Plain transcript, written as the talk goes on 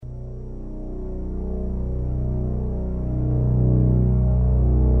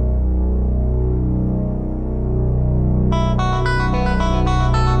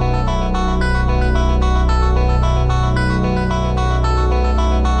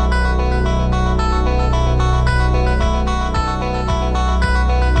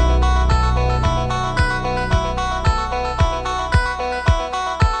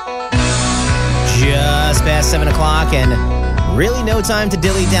o'clock, and really no time to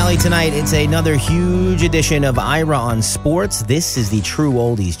dilly-dally tonight. It's another huge edition of Ira on Sports. This is the True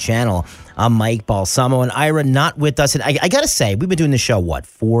Oldies channel. I'm Mike Balsamo, and Ira not with us. And I got to say, we've been doing the show,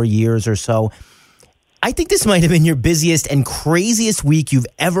 4 years or so? I think this might have been your busiest and craziest week you've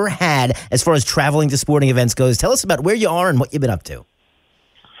ever had as far as traveling to sporting events goes. Tell us about where you are and what you've been up to.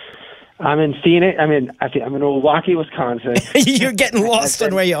 I'm in Phoenix. I'm in Milwaukee, Wisconsin. You're getting lost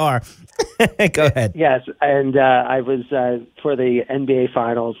on where you are. Go ahead. Yes, and I was for the NBA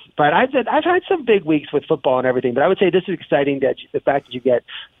Finals. But I've had some big weeks with football and everything. But I would say this is exciting, that the fact that you get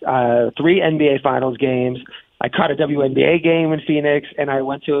 3 NBA Finals games. I caught a WNBA game in Phoenix, and I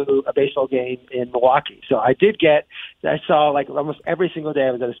went to a baseball game in Milwaukee. So I saw like almost every single day I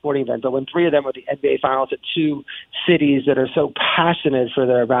was at a sporting event. But when 3 of them were the NBA Finals at 2 cities that are so passionate for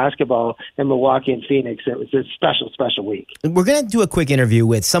their basketball, in Milwaukee and Phoenix, it was a special, special week. We're going to do a quick interview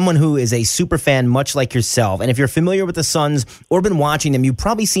with someone who is a super fan, much like yourself. And if you're familiar with the Suns or been watching them, you've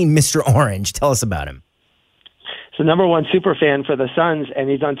probably seen Mr. Orange. Tell us about him. So number one super fan for the Suns, and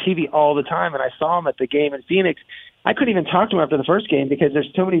he's on TV all the time. And I saw him at the game in Phoenix. I couldn't even talk to him after the first game because there's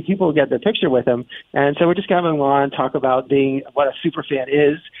so many people who get their picture with him. And so we're just having him on, talk about what a super fan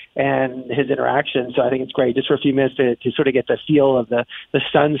is and his interaction. So I think it's great just for a few minutes to sort of get the feel of the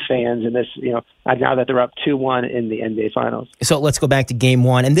Suns fans and this, now that they're up 2-1 in the NBA Finals. So let's go back to game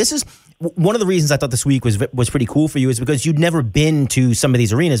 1. And this is one of the reasons I thought this week was pretty cool for you, is because you'd never been to some of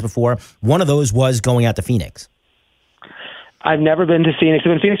these arenas before. One of those was going out to Phoenix. I've never been to Phoenix.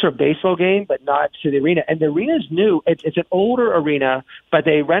 I've been to Phoenix for a baseball game, but not to the arena. And the arena is new. It's an older arena, but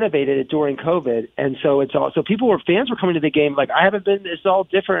they renovated it during COVID. And so fans were coming to the game like, I haven't been, it's all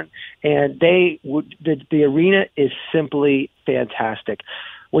different. And the arena is simply fantastic.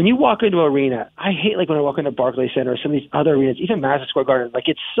 When you walk into an arena, I hate when I walk into Barclays Center or some of these other arenas, even Madison Square Garden.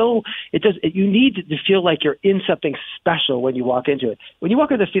 You need to feel like you're in something special when you walk into it. When you walk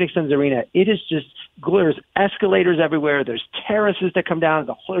into the Phoenix Suns arena, it is just, there's escalators everywhere. There's terraces that come down.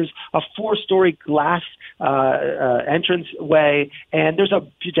 There's a 4-story glass entrance way, and there's a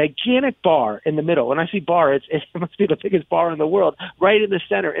gigantic bar in the middle. When I see bar, it must be the biggest bar in the world, right in the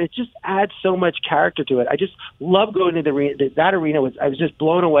center, and it just adds so much character to it. I just love going to the arena. That arena I was just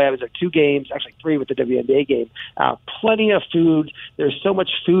blown away. I was at 2 games, actually 3 with the WNBA game. Plenty of food. There's so much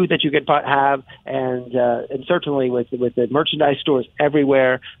food that you could have, and certainly with the merchandise stores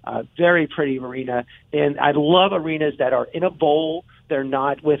everywhere. Very pretty arena, and I love arenas that are in a bowl. They're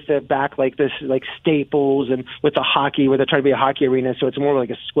not with the back like this, like Staples and with the hockey, where they're trying to be a hockey arena, so it's more like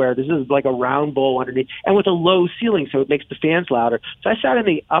a square. This is like a round bowl underneath, and with a low ceiling, so it makes the fans louder. So I sat in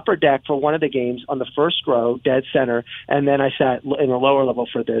the upper deck for one of the games on the first row, dead center, and then I sat in the lower level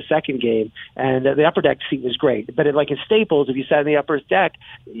for the second game, and the upper deck seat was great. But in Staples, if you sat in the upper deck,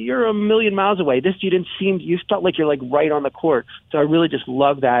 you're a million miles away. This, you felt like you're like right on the court. So I really just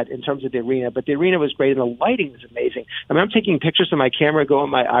love that in terms of the arena. But the arena was great, and the lighting was amazing. I mean, I'm taking pictures on my camera, go on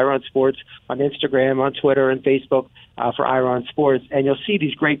my Ira on Sports on Instagram, on Twitter, and Facebook for Ira on Sports, and you'll see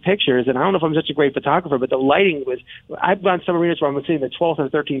these great pictures. And I don't know if I'm such a great photographer, but the lighting was, I've gone some arenas where I'm sitting in the 12th or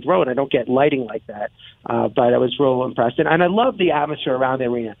 13th row, and I don't get lighting like that. But I was real impressed. And I love the atmosphere around the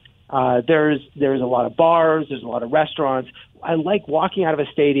arena. There's a lot of bars, there's a lot of restaurants. I like walking out of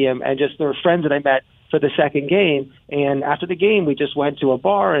a stadium, and there were friends that I met for the second game, and after the game we just went to a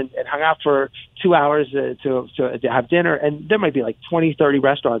bar and hung out for 2 hours to have dinner, and there might be like 20-30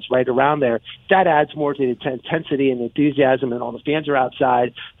 restaurants right around there. That adds more to the intensity and enthusiasm, and all the fans are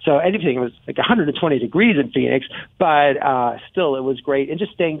outside. So anything, it was like 120 degrees in Phoenix, but still it was great. And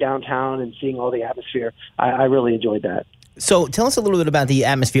just staying downtown and seeing all the atmosphere, I really enjoyed that. So tell us a little bit about the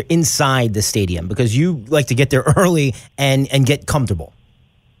atmosphere inside the stadium, because you like to get there early and get comfortable.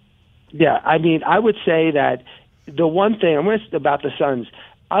 Yeah, I mean, I would say that the one thing about the Suns,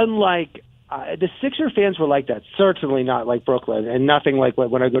 unlike the Sixer fans were like that, certainly not like Brooklyn, and nothing like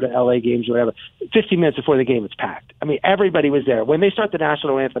when I go to LA games or whatever. 15 minutes before the game, it's packed. I mean, everybody was there. When they start the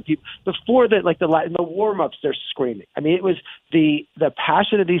national anthem, people before the warm-ups, they're screaming. I mean, it was the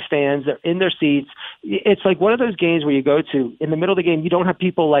passion of these fans. They're in their seats. It's like one of those games where you go to in the middle of the game, you don't have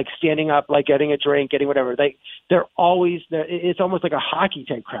people like standing up, like getting a drink, getting whatever. They're always there. It's almost like a hockey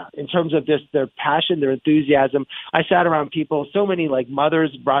type crowd in terms of just their passion, their enthusiasm. I sat around people. So many like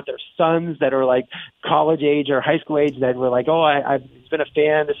mothers brought their sons that are like college age or high school age that were like, oh, I've been a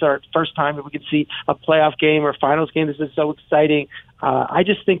fan. This is our first time that we could see a playoff game or finals game. This is so exciting. I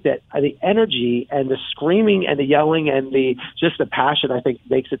just think that the energy and the screaming and the yelling and the passion, I think,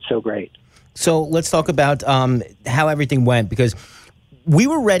 makes it so great. So let's talk about how everything went, because we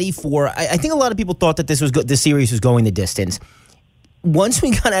were ready for. I think a lot of people thought that this series was going the distance. once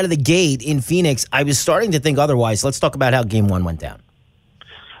we got out of the gate in Phoenix, I was starting to think otherwise. Let's talk about how Game 1 went down.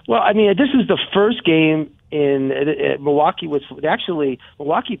 Well, I mean, this is the first game in Milwaukee.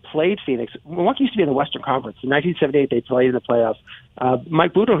 Milwaukee played Phoenix. Milwaukee used to be in the Western Conference. In 1978, they played in the playoffs.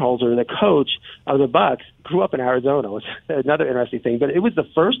 Mike Budenholzer, the coach of the Bucks, grew up in Arizona. It's another interesting thing. But it was the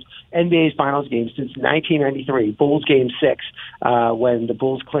first NBA Finals game since 1993, Bulls Game 6, when the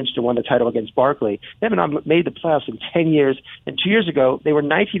Bulls clinched and won the title against Barkley. They haven't made the playoffs in 10 years. And 2 years ago, they were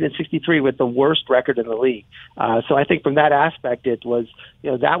 19-63 with the worst record in the league. So I think from that aspect, it was,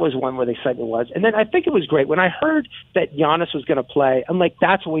 that was one where the excitement was. And then I think it was great. When I heard that Giannis was going to play, I'm like,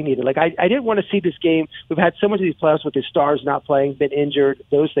 that's what we needed. Like, I didn't want to see this game. We've had so much of these playoffs with the stars not playing, been injured,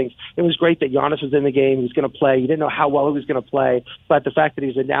 those things. It was great that Giannis was in the game. He was going to play. You didn't know how well he was going to play, but the fact that he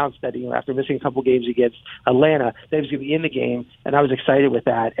was announced that, after missing a couple games against Atlanta, that he was going to be in the game, and I was excited with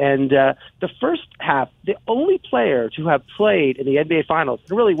that. And the first half, the only player to have played in the NBA Finals,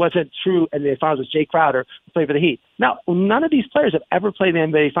 it really wasn't true NBA Finals, was Jay Crowder, who played for the Heat. Now, none of these players have ever played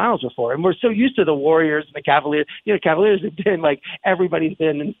in the NBA Finals before, and we're so used to the Warriors and the Cavaliers. Cavaliers have been like, everybody's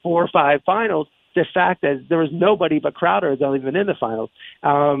been in 4 or 5 finals. The fact that there was nobody but Crowder has only been in the finals.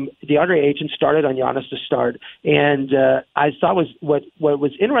 DeAndre Ayton started on Giannis to start, and I thought what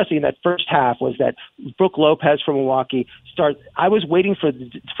was interesting in that first half was that Brook Lopez from Milwaukee I was waiting for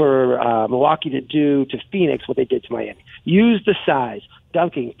Milwaukee to do to Phoenix what they did to Miami. Use the size,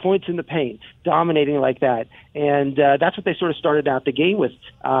 dunking, points in the paint, dominating like that. And that's what they sort of started out the game with.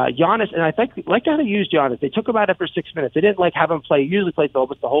 Giannis, and I like how they used Giannis. They took him out after 6 minutes. They didn't have him play. He usually plays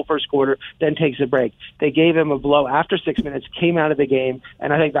almost the whole first quarter, then takes a break. They gave him a blow after 6 minutes, came out of the game,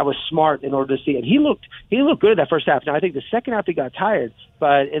 and I think that was smart in order to see it. He looked good that first half. Now, I think the second half he got tired,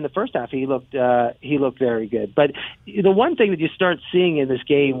 but in the first half he looked very good. But the one thing that you start seeing in this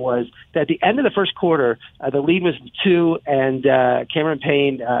game was that at the end of the first quarter, the lead was 2, and Cameron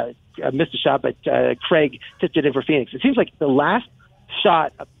Payne missed a shot, but Craig tipped it in for Phoenix. It seems like the last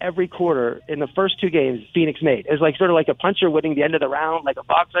shot of every quarter in the first 2 games Phoenix made. It was sort of like a puncher winning the end of the round, like a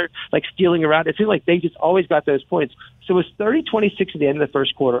boxer, like stealing a round. It seemed like they just always got those points. So it was 30-26 at the end of the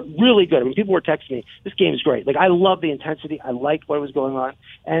first quarter. Really good. I mean, people were texting me, this game is great. Like, I love the intensity. I liked what was going on.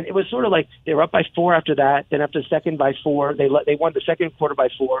 And it was sort of like they were up by 4 after that. Then after the second by 4, they won the second quarter by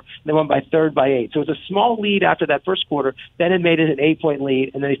 4. And they won by third by 8. So it was a small lead after that first quarter. Then it made it an 8-point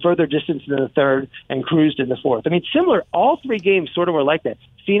lead. And then they further distanced in the third and cruised in the fourth. I mean, similar. All 3 games sort of were like that.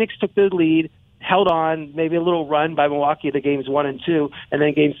 Phoenix took the lead, held on, maybe a little run by Milwaukee the games 1 and 2, and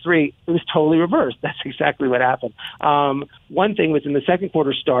then game 3, it was totally reversed. That's exactly what happened. One thing was in the second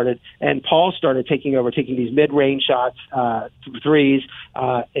quarter started, and Paul started taking these mid-range shots, threes,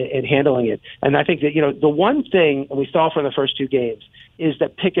 and handling it. And I think that, the one thing we saw from the first 2 games is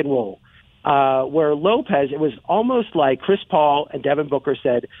that pick and roll. Where Lopez, it was almost like Chris Paul and Devin Booker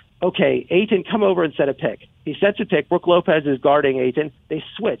said, okay, Ayton, come over and set a pick. He sets a pick. Brook Lopez is guarding Ayton. They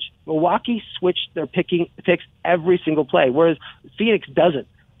switch. Milwaukee switched their picks every single play, whereas Phoenix doesn't.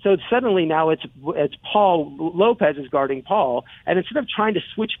 So suddenly now it's Paul Lopez is guarding Paul, and instead of trying to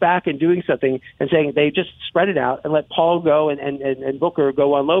switch back and doing something and saying they just spread it out and let Paul go and Booker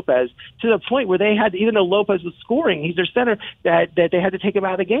go on Lopez, to the point where they had, even though Lopez was scoring, he's their center, that they had to take him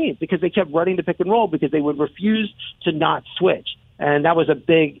out of the game because they kept running the pick and roll because they would refuse to not switch. And that was a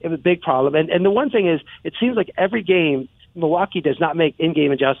big problem. And the one thing is, it seems like every game Milwaukee does not make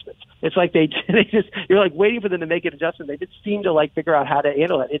in-game adjustments. It's like they just, you're waiting for them to make an adjustment. They just seem to figure out how to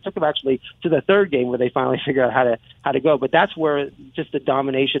handle it. It took them actually to the third game where they finally figured out how to go. But that's where just the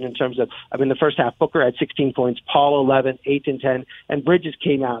domination in terms of, the first half, Booker had 16 points, Paul 11, Ayton 10, and Bridges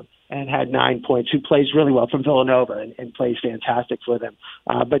came out and had 9 points, who plays really well from Villanova and plays fantastic for them.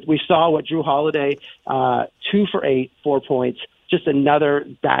 But we saw what Drew Holiday, 2 for 8, 4 points, just another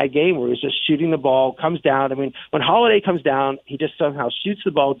bad game where he's just shooting the ball, comes down. When Holiday comes down, he just somehow shoots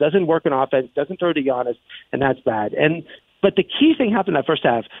the ball, doesn't work in offense, doesn't throw to Giannis, and that's bad. But the key thing happened in that first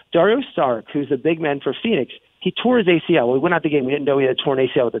half. Dario Saric, who's the big man for Phoenix, he tore his ACL. Well, we went out the game. We didn't know he had a torn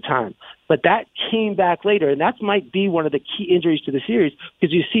ACL at the time. But that came back later, and that might be one of the key injuries to the series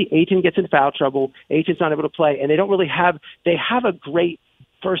because you see Ayton gets in foul trouble. Ayton's not able to play, and they don't really have – they have a great –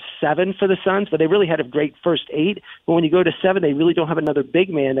 first 7 for the Suns, but they really had a great first 8. But when you go to 7, they really don't have another big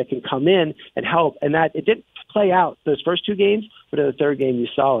man that can come in and help. And that it didn't play out those first 2 games, but in the third game you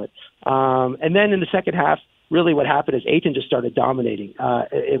saw it. And then in the second half, really what happened is Ayton just started dominating.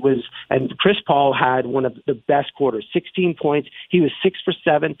 And Chris Paul had one of the best quarters, 16 points. He was 6 for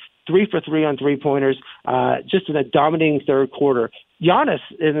 7, 3 for 3 on three-pointers, just in a dominating third quarter. Giannis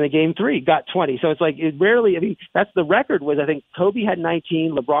in the game 3 got 20. So it's like it rarely, I mean, that's the record was I think Kobe had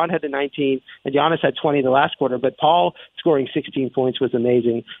 19, LeBron had the 19, and Giannis had 20 in the last quarter. But Paul scoring 16 points was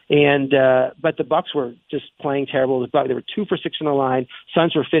amazing. And but the Bucks were just playing terrible. They were 2 for 6 on the line.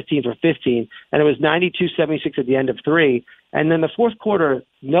 Suns were 15 for 15. And it was 92-76 at the end of 3. And then the fourth quarter,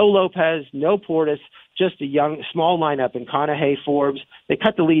 no Lopez, no Portis, just a young, small lineup in Conahey, Forbes. They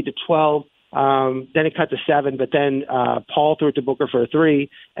cut the lead to 12. Then it cut to 7, but then Paul threw it to Booker for a 3,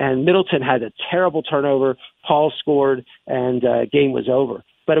 and Middleton had a terrible turnover. Paul scored, and game was over.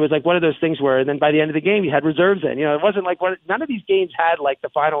 But it was like one of those things where, and then by the end of the game, you had reserves in. You know, it wasn't like none of these games had like the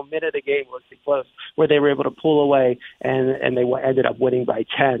final minute of the game was close, where they were able to pull away and they ended up winning by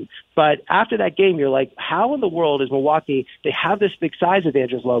 10. But after that game, you're like, how in the world is Milwaukee? They have this big size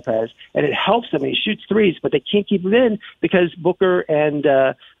advantage with Lopez, and it helps them. He shoots threes, but they can't keep him in because Booker and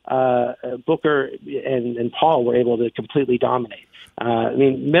Paul were able to completely dominate. I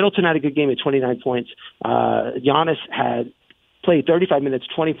mean, Middleton had a good game at 29 points. Giannis had played 35 minutes,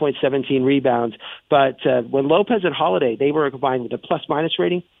 20 points, 17 rebounds. But when Lopez and Holiday, they were combined with a plus-minus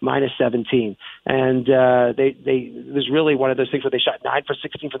rating, minus 17. And it was really one of those things where they shot 9 for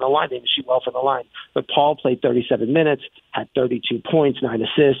 16 from the line. They didn't shoot well from the line. But Paul played 37 minutes, had 32 points, 9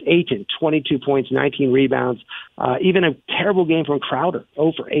 assists, Ayton, 22 points, 19 rebounds. Even a terrible game from Crowder,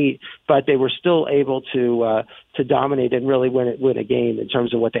 0 for 8. But they were still able to dominate and really win a game in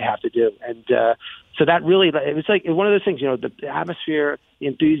terms of what they have to do. And so that really, it was like one of those things, you know, the atmosphere, the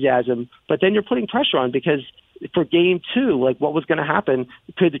enthusiasm, but then you're putting pressure on because for game 2, like what was going to happen?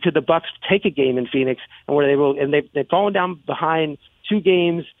 Could the Bucks take a game in Phoenix, and were they able, and they've fallen down behind 2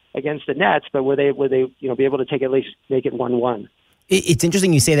 games against the Nets, but were they you know be able to take at least make it 1-1? It's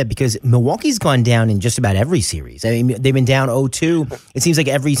interesting you say that because Milwaukee's gone down in just about every series. I mean, they've been down 0-2. It seems like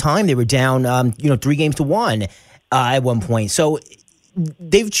every time they were down, 3-1 at one point. So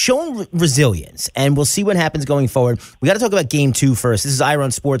they've shown resilience, and we'll see what happens going forward. We got to talk about Game 2 first. This is Ira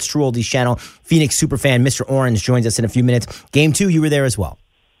on Sports, True Oldies Channel. Phoenix superfan Mr. Orange joins us in a few minutes. Game 2, you were there as well.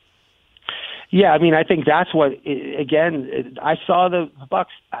 Yeah, I mean, I think that's what. Again, I saw the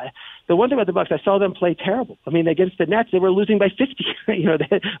Bucks. The one thing about the Bucks, I saw them play terrible. I mean, against the Nets, they were losing by 50.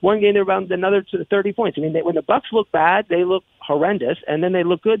 One game they were around another 30 points. I mean, when the Bucks look bad, they look horrendous, and then they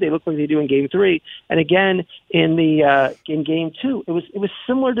look good. They look like they do in Game 3, and again in Game 2, it was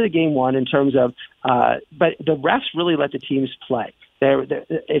similar to the Game 1 in terms of, but the refs really let the teams play.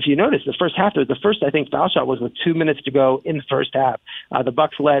 If you notice, the first half, the first, I think, foul shot was with 2 minutes to go in the first half. The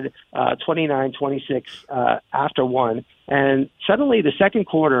Bucks led 29-26 after 1. And suddenly the second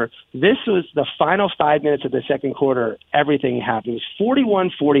quarter, this was the final 5 minutes of the second quarter, everything happened. It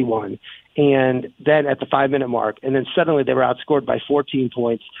was 41-41. And then at the 5-minute mark, and then suddenly they were outscored by 14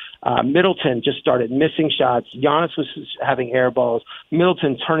 points. Middleton just started missing shots. Giannis was having air balls.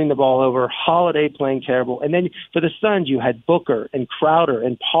 Middleton turning the ball over. Holiday playing terrible. And then for the Suns, you had Booker and Crowder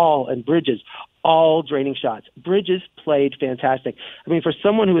and Paul and Bridges all draining shots. Bridges played fantastic. I mean, for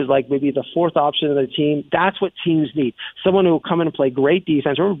someone who is like maybe the fourth option of the team, that's what teams need. Someone who will come in and play great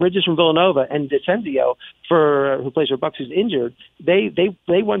defense. Remember Bridges from Villanova and DiCenzio, who plays for Bucks, who's injured. They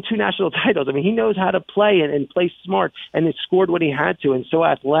won 2 national titles. I mean, he knows how to play and play smart, and he scored when he had to, and so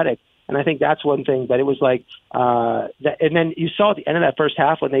athletic. And I think that's one thing. But it was like, and then you saw at the end of that first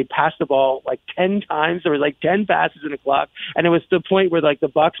half when they passed the ball like 10 times. There was like 10 passes in the clock, and it was to the point where like the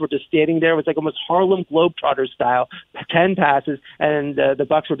Bucks were just standing there. It was like almost Harlem Globetrotters style, 10 passes, and the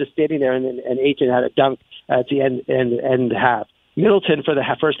Bucks were just standing there. And Ayton had a dunk at the end the half. Middleton for the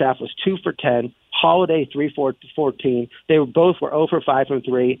first half was 2 for 10. Holiday 3 for 14. They were 0 for 5 from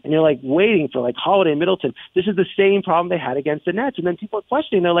 3. And you're like waiting for like Holiday and Middleton. This is the same problem they had against the Nets. And then people are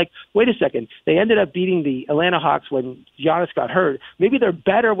questioning. They're like, wait a second. They ended up beating the Atlanta Hawks when Giannis got hurt. Maybe they're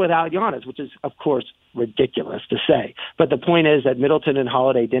better without Giannis, which is, of course, ridiculous to say. But the point is that Middleton and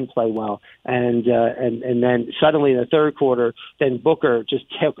Holiday didn't play well. And then suddenly in the third quarter, then Booker just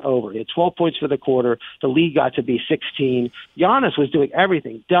took over. He had 12 points for the quarter. The lead got to be 16. Giannis was doing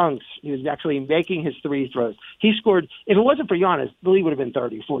everything. Dunks. He was actually making his 3 throws. He scored, if it wasn't for Giannis, the lead would have been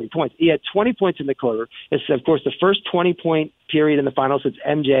 30, 40 points. He had 20 points in the quarter. It's, of course, the first 20-point period in the finals since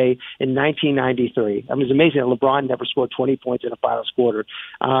MJ in 1993. I mean, it's amazing that LeBron never scored 20 points in a finals quarter.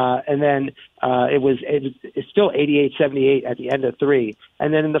 And then it's still 88-78 at the end of 3.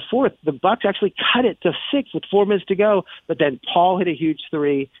 And then in the fourth, the Bucks actually cut it to 6 with 4 minutes to go. But then Paul hit a huge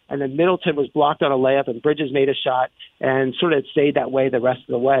 3, and then Middleton was blocked on a layup, and Bridges made a shot, and sort of stayed that way the rest of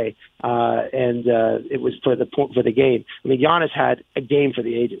the way. And it was for the game. I mean, Giannis had a game for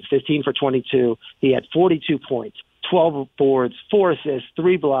the ages. 15 for 22. He had 42 points. 12 boards, 4 assists,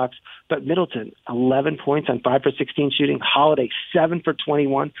 3 blocks. But Middleton, 11 points on 5 for 16 shooting. Holiday, 7 for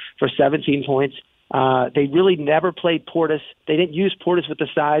 21 for 17 points. They really never played Portis. They didn't use Portis with the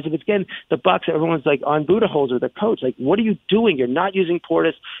size. And again, the Bucks, everyone's like on Budenholzer, their coach. Like, what are you doing? You're not using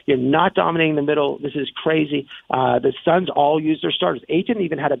Portis. You're not dominating the middle. This is crazy. The Suns all used their starters. Ayton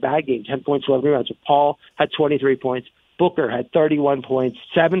even had a bad game, 10 points, 12 rebounds. So Paul had 23 points. Booker had 31 points,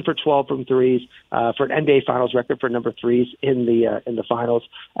 7 for 12 from threes, for an NBA Finals record for number threes in the finals.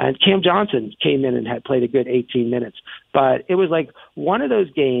 And Cam Johnson came in and had played a good 18 minutes. But it was like one of those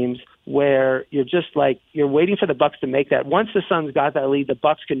games where you're just like, you're waiting for the Bucks to make that. Once the Suns got that lead, the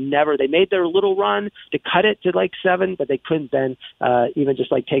Bucks could never, they made their little run to cut it to like 7, but they couldn't then even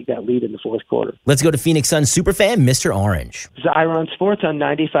just like take that lead in the fourth quarter. Let's go to Phoenix Suns superfan, Mr. Orange. This is Ira on Sports on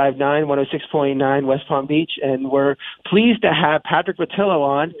 95.9, 106.9 West Palm Beach, and we're pleased to have Patrick Patillo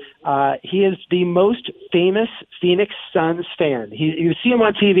on. He is the most famous Phoenix Suns fan. You see him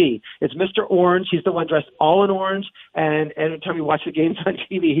on TV. It's Mr. Orange. He's the one dressed all in orange, and every time we watch the games on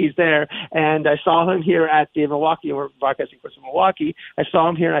TV, he's there. And I saw him here at the Milwaukee, we're broadcasting for Milwaukee. I saw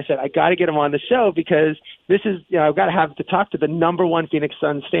him here, and I said, I got to get him on the show because this is, I've got to have to talk to the number one Phoenix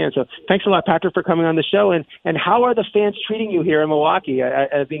Suns fan. So thanks a lot, Patrick, for coming on the show. And how are the fans treating you here in Milwaukee?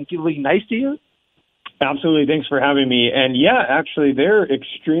 Are being people being nice to you? Absolutely. Thanks for having me. And yeah, actually, they're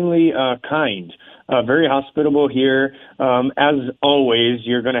extremely kind. Very hospitable here. As always,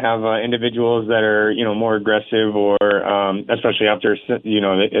 you're going to have individuals that are, more aggressive or, especially after,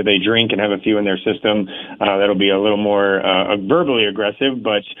 they drink and have a few in their system, that'll be a little more verbally aggressive.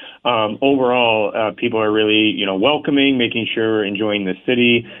 But overall, people are really, welcoming, making sure we're enjoying the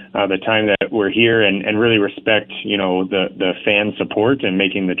city, the time that we're here, and really respect, the fan support and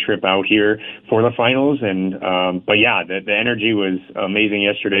making the trip out here for the finals. And but yeah, the energy was amazing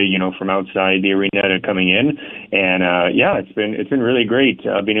yesterday, from outside the arena to coming in, and yeah, it's been really great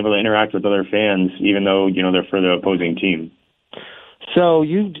being able to interact with other fans, even though they're for the opposing team. So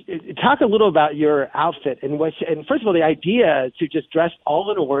you talk a little about your outfit and first of all, the idea to just dress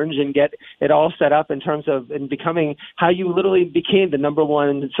all in orange and get it all set up in terms of and becoming how you literally became the number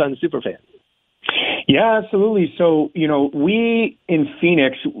one Suns superfan. Yeah, absolutely. So we in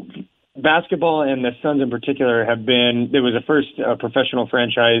Phoenix, basketball and the Suns in particular there was the first professional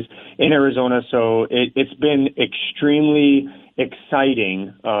franchise in Arizona, so it's been extremely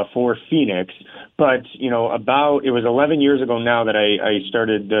exciting for Phoenix. But, it was 11 years ago now that I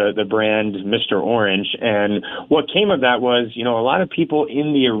started the brand Mr. Orange. And what came of that was, a lot of people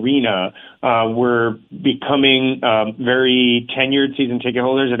in the arena were becoming very tenured season ticket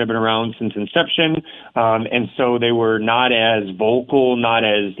holders that have been around since inception. And so they were not as vocal, not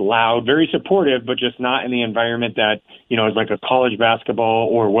as loud, very supportive, but just not in the environment that, is like a college basketball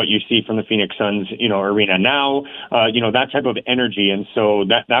or what you see from the Phoenix Suns, arena now, that type of energy. And so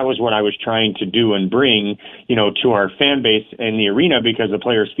that was what I was trying to do and bring, to our fan base in the arena, because the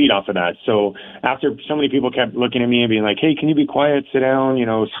players feed off of that. So after so many people kept looking at me and being like, hey, can you be quiet, sit down,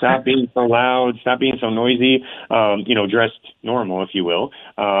 stop being so loud, stop being so noisy, dressed normal, if you will.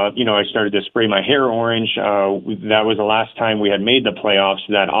 I started to spray my hair orange. That was the last time we had made the playoffs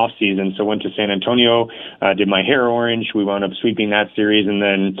that off season. So went to San Antonio, did my hair orange. We wound up sweeping that series, and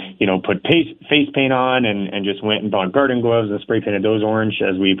then, put face paint on and just went and bought garden gloves and spray painted those orange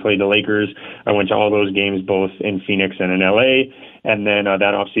as we played the Lakers. I went to all those games, both in Phoenix and in LA. And then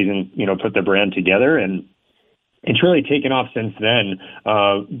that off season, put the brand together, and it's really taken off since then.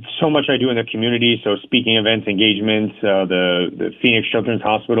 So much I do in the community. So speaking events, engagements, the Phoenix Children's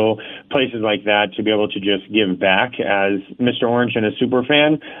Hospital, places like that, to be able to just give back as Mr. Orange and a super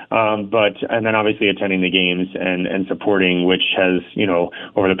fan. And then obviously attending the games and supporting, which has,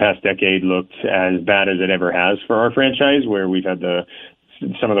 over the past decade looked as bad as it ever has for our franchise, where we've had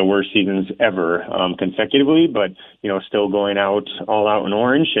some of the worst seasons ever consecutively, but, still going out all out in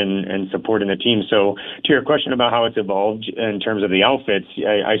orange and supporting the team. So to your question about how it's evolved in terms of the outfits,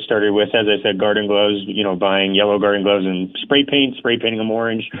 I started with, as I said, garden gloves, buying yellow garden gloves and spray painting them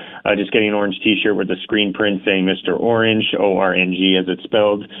orange, just getting an orange t-shirt with the screen print saying Mr. Orange, O-R-N-G as it's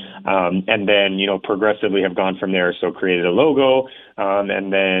spelled. And then, progressively have gone from there. So created a logo,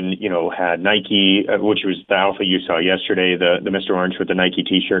 and then, had Nike, which was the outfit you saw yesterday, the Mr. Orange with the Nike Nike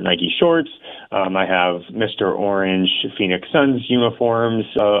T-shirt, Nike shorts. I have Mr. Orange Phoenix Suns uniforms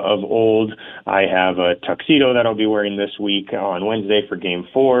of old. I have a tuxedo that I'll be wearing this week on Wednesday for Game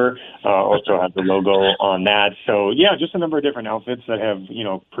 4. Also have the logo on that. So, yeah, just a number of different outfits that have,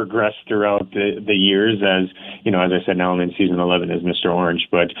 progressed throughout the years as, as I said, now I'm in season 11 as Mr. Orange.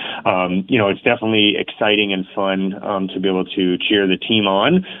 But, it's definitely exciting and fun to be able to cheer the team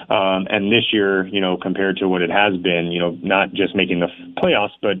on. And this year, compared to what it has been, not just making the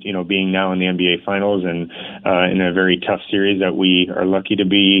playoffs, but, being now in the NBA Finals and in a very tough series that we are lucky to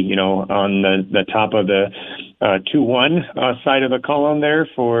be, on the top of the 2-1 side of the column there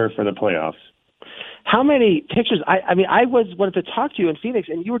for the playoffs. How many pictures? I wanted to talk to you in Phoenix,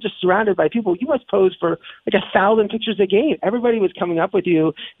 and you were just surrounded by people. You must pose for like 1,000 pictures a game. Everybody was coming up with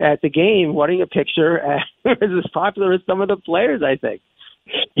you at the game, wanting a picture. And it was as popular as some of the players, I think.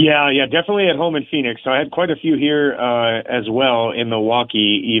 Yeah, definitely at home in Phoenix. So I had quite a few here as well in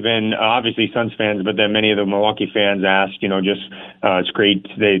Milwaukee, even obviously Suns fans, but then many of the Milwaukee fans asked, it's great.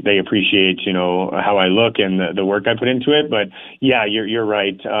 They appreciate, how I look and the work I put into it. But yeah, you're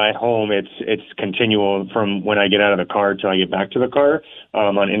right. At home, it's continual from when I get out of the car till I get back to the car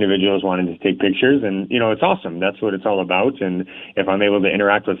on individuals wanting to take pictures. And, it's awesome. That's what it's all about. And if I'm able to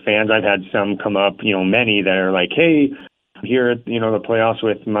interact with fans, I've had some come up, many that are like, hey, here at, the playoffs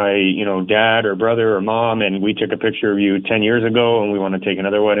with my, dad or brother or mom, and we took a picture of you 10 years ago and we want to take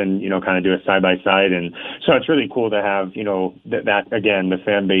another one and, kind of do a side by side. And so it's really cool to have, that again, the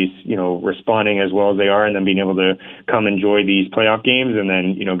fan base, responding as well as they are and then being able to come enjoy these playoff games and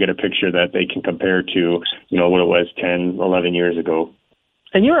then, get a picture that they can compare to, what it was 10, 11 years ago.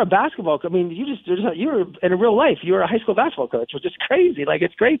 And you're a basketball coach. I mean, you're in a real life. You're a high school basketball coach, which is crazy. Like,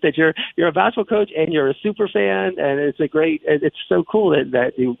 it's great that you're a basketball coach and you're a super fan, and it's so cool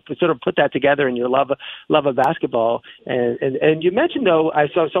that you sort of put that together in your love of basketball. And you mentioned, though, I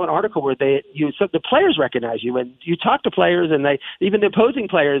saw an article where the players recognize you, and you talk to players, and even the opposing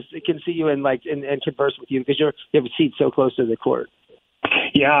players can see you and converse with you because you have a seat so close to the court.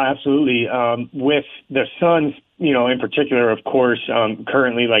 Yeah, absolutely. With the Suns, in particular, of course,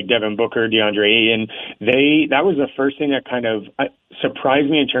 currently like Devin Booker, DeAndre Ayton, that was the first thing that kind of surprised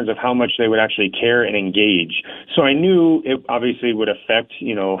me in terms of how much they would actually care and engage. So I knew it obviously would affect,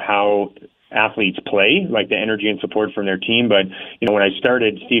 how athletes play, like the energy and support from their team. But, when I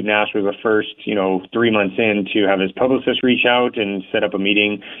started, Steve Nash was the first, 3 months in to have his publicist reach out and set up a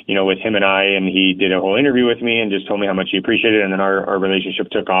meeting, with him and I, and he did a whole interview with me and just told me how much he appreciated it. And then our relationship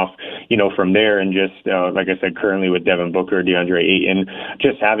took off, from there. And just, like I said, currently with Devin Booker, DeAndre Ayton,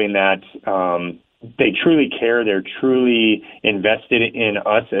 just having that, they truly care. They're truly invested in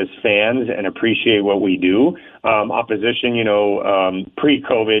us as fans and appreciate what we do. Opposition,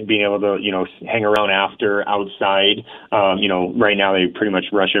 pre-COVID, being able to, hang around after outside. Right now they pretty much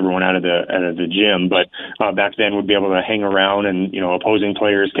rush everyone out of the gym, but back then would be able to hang around and, opposing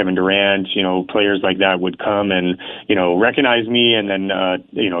players, Kevin Durant, players like that would come and, recognize me and then,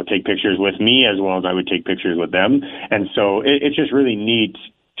 take pictures with me as well as I would take pictures with them. And so it's just really neat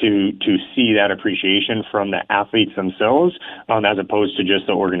to see that appreciation from the athletes themselves, as opposed to just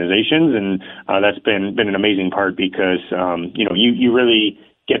the organizations. And that's been an amazing part because, you really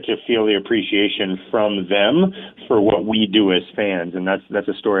get to feel the appreciation from them for what we do as fans. And that's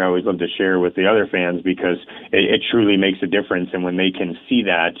a story I always love to share with the other fans because it truly makes a difference. And when they can see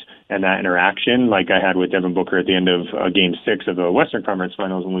that and that interaction, like I had with Devin Booker at the end of Game 6 of the Western Conference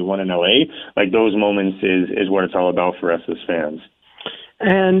Finals when we won in LA, like those moments is what it's all about for us as fans.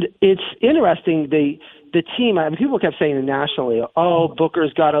 And it's interesting, the team, people kept saying nationally,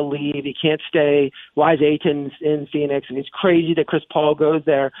 Booker's got to leave. He can't stay. Why is Ayton in Phoenix? And it's crazy that Chris Paul goes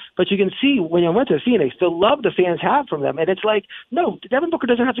there. But you can see when I went to Phoenix, the love the fans have from them. And it's like, no, Devin Booker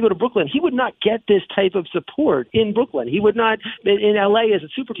doesn't have to go to Brooklyn. He would not get this type of support in Brooklyn. He would not in LA as a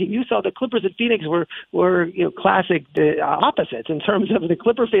super team. You saw the Clippers and Phoenix were classic opposites in terms of the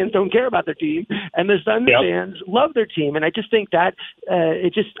Clipper fans don't care about their team and the Suns fans love their team. And I just think that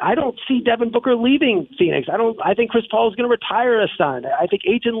I don't see Devin Booker leaving Phoenix. I think Chris Paul is going to retire a Sun. I think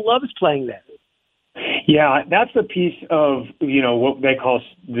Ayton loves playing there. Yeah, that's the piece of, what they call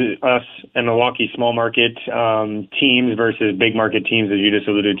us and Milwaukee small market teams versus big market teams, as you just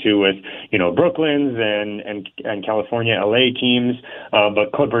alluded to with, Brooklyn's and California, LA teams.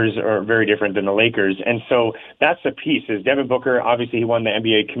 But Clippers are very different than the Lakers. And so that's the piece is Devin Booker, obviously he won the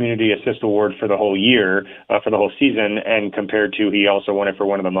NBA Community Assist Award for the whole year, for the whole season. And compared to, he also won it for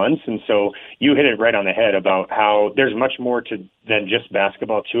one of the months. And so you hit it right on the head about how there's much more than just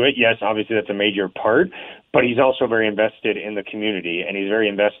basketball to it. Yes, obviously that's a major part, but he's also very invested in the community, and he's very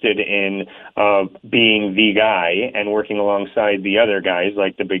invested in being the guy and working alongside the other guys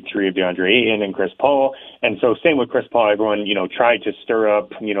like the big three of DeAndre Ayton and Chris Paul. And so same with Chris Paul, everyone, tried to stir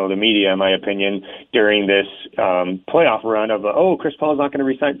up, the media, in my opinion, during this playoff run of, Chris Paul is not going to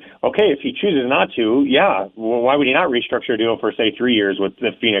resign. Okay, if he chooses not to, well, why would he not restructure a deal for, say, 3 years with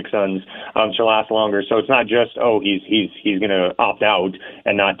the Phoenix Suns to last longer? So it's not just, he's going to opt out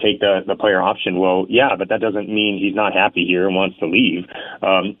and not take the player option. Well, yeah, but that doesn't mean he's not happy here and wants to leave.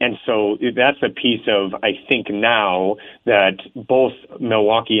 And so that's a piece of, I think now that both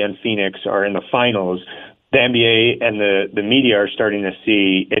Milwaukee and Phoenix are in the finals, the NBA and the media are starting to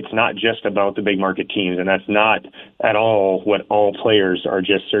see it's not just about the big market teams, and that's not at all what all players are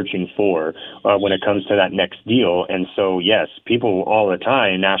just searching for when it comes to that next deal. And so, yes, people all the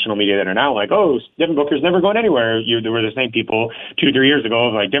time, national media that are now like, Devin Booker's never going anywhere. There were the same people 2-3 years ago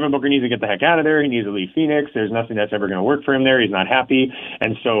of like, Devin Booker needs to get the heck out of there. He needs to leave Phoenix. There's nothing that's ever going to work for him there. He's not happy.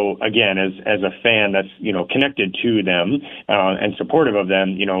 And so, again, as a fan that's, connected to them and supportive of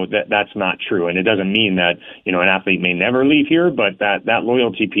them, that's not true. And it doesn't mean that an athlete may never leave here, but that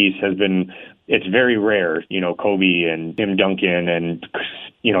loyalty piece has been, it's very rare, Kobe and Tim Duncan and,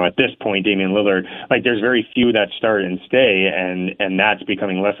 at this point, Damian Lillard, like there's very few that start and stay, and that's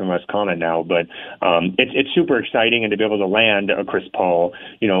becoming less and less common now. But it's super exciting, and to be able to land a Chris Paul,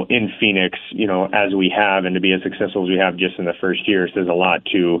 in Phoenix, as we have, and to be as successful as we have just in the first year says a lot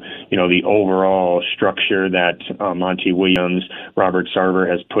to, the overall structure that Monty Williams, Robert Sarver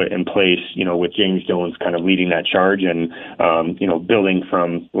has put in place, with James Jones kind of leading that charge and, building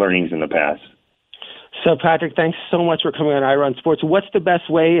from learnings in the past. So, Patrick, thanks so much for coming on Ira on Sports. What's the best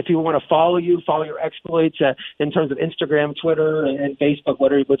way if you want to follow your exploits in terms of Instagram, Twitter, and Facebook?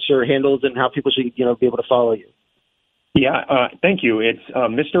 What's your handles and how people should be able to follow you? Yeah, thank you. It's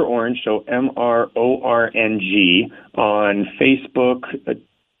Mr. Orange, so MRORNG on Facebook,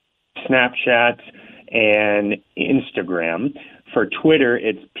 Snapchat, and Instagram. For Twitter,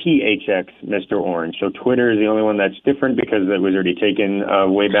 it's PHX Mr. Orange. So Twitter is the only one that's different because it was already taken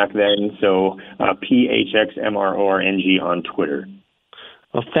way back then. So PHX MRORNG on Twitter.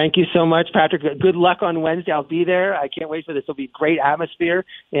 Well, thank you so much, Patrick. Good luck on Wednesday. I'll be there. I can't wait for this. It'll be a great atmosphere,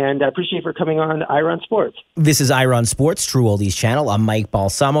 and I appreciate you for coming on Ira on Sports. This is Ira on Sports, True Oldies channel. I'm Mike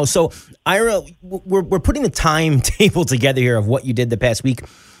Balsamo. So, Ira, we're putting the timetable together here of what you did the past week.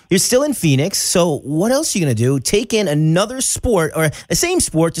 You're still in Phoenix, so what else are you going to do? Take in another sport, or the same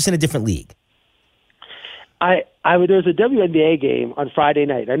sport, just in a different league? There was a WNBA game on Friday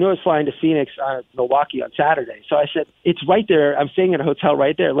night. I knew I was flying to Phoenix, Milwaukee on Saturday. So I said, it's right there. I'm staying in a hotel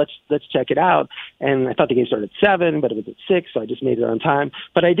right there. Let's check it out. And I thought the game started at 7, but it was at 6, so I just made it on time.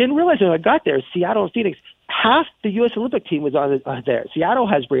 But I didn't realize when I got there, Seattle and Phoenix, half the U.S. Olympic team was on there. Seattle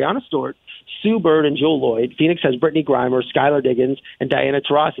has Brianna Stewart, Sue Bird, and Jewel Lloyd. Phoenix has Brittany Griner, Skylar Diggins, and Diana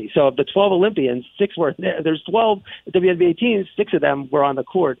Taurasi. So of the 12 Olympians, 6 were there. There's 12 WNBA teams. 6 of them were on the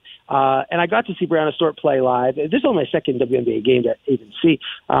court. And I got to see Brianna Stewart play live. This is only my second WNBA game to even see.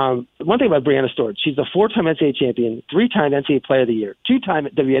 One thing about Brianna Stewart, she's a 4-time NCAA champion, 3-time NCAA Player of the Year, 2-time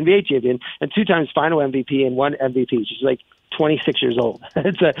WNBA champion, and 2 times final MVP and 1 MVP. She's like 26 years old.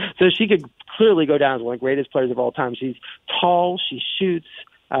 So she could clearly go down as one of the greatest players of all time. She's tall, she shoots.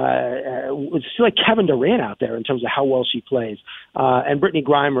 It's like Kevin Durant out there in terms of how well she plays. And Brittany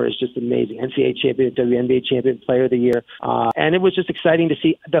Griner is just amazing. NCAA champion, WNBA champion, Player of the Year. And it was just exciting to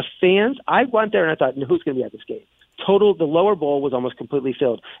see the fans. I went there and I thought, who's going to be at this game? The lower bowl was almost completely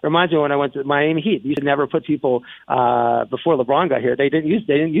filled. It reminds me when I went to Miami Heat. You used to never put people before LeBron got here. They didn't use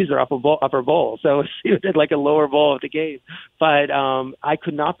their upper bowl, so it did like a lower bowl of the game. But I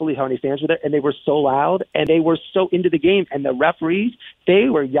could not believe how many fans were there, and they were so loud and they were so into the game. And the referees, they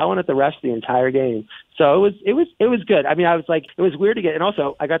were yelling at the refs the entire game. So it was good. I mean, I was like, it was weird to get, and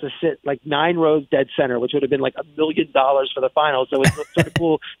also I got to sit like 9 rows dead center, which would have been like $1 million for the finals. So it was sort of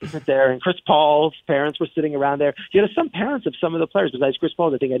cool to sit there. And Chris Paul's parents were sitting around there. You know, some parents of some of the players, besides Chris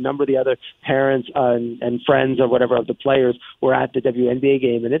Paul, I think a number of the other parents and friends or whatever of the players were at the WNBA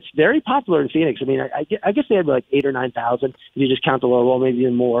game, and it's very popular in Phoenix. I mean, I guess they had like 8,000 or 9,000 if you just count the lower bowl, maybe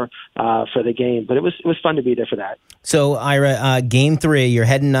even more for the game. But it was fun to be there for that. So, Ira, Game 3, you're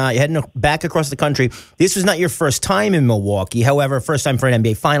heading back across the country. This was not your first time in Milwaukee. However, first time for an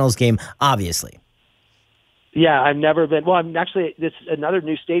NBA Finals game, obviously. Yeah, I've never been. Well, I'm actually, this is another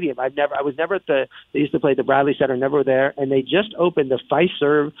new stadium. I was never at they used to play at the Bradley Center, never there. And they just opened the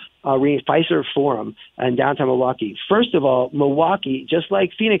Fiserv Arena, Fiserv Forum in downtown Milwaukee. First of all, Milwaukee, just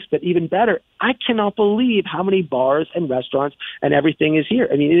like Phoenix, but even better, I cannot believe how many bars and restaurants and everything is here.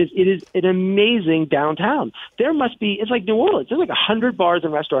 I mean, it is an amazing downtown. There must be, it's like New Orleans. There's like 100 bars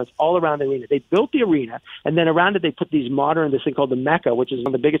and restaurants all around the arena. They built the arena, and then around it they put these this thing called the Mecca, which is one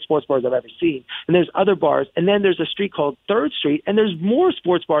of the biggest sports bars I've ever seen. And there's other bars, and then there's a street called 3rd Street, and there's more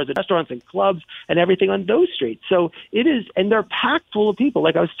sports bars and restaurants and clubs and everything on those streets. So it is, and they're packed full of people.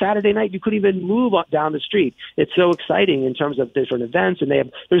 Like, I was Saturday night, you couldn't even move down the street. It's so exciting in terms of different events, and they have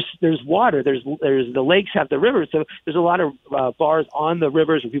there's water, there's the lakes have the rivers, so there's a lot of bars on the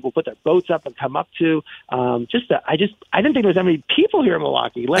rivers where people put their boats up and come up to. I didn't think there was that many people here in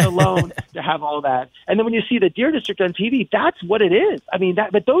Milwaukee, let alone to have all that. And then when you see the Deer District on TV, that's what it is. I mean,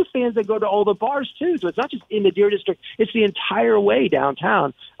 but those fans that go to all the bars too, so it's not just in the Deer District, it's the entire way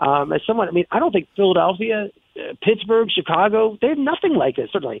downtown. As someone, I mean, I don't think Philadelphia, Pittsburgh, Chicago, they have nothing like this.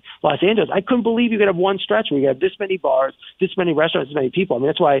 Certainly Los Angeles, I couldn't believe you could have one stretch where you have this many bars, this many restaurants, this many people. I mean,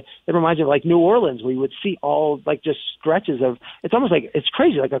 that's why it reminds me of like New Orleans, where you would see all like just stretches of, it's almost like, it's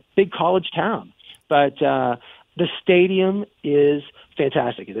crazy, like a big college town. But the stadium is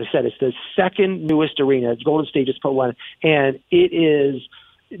fantastic. As I said, it's the second newest arena. Golden State just put one, and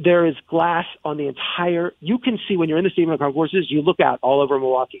there is glass on the entire. You can see when you're in the stadium of concourses, you look out all over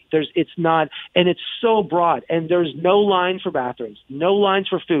Milwaukee. It's so broad, and there's no lines for bathrooms, no lines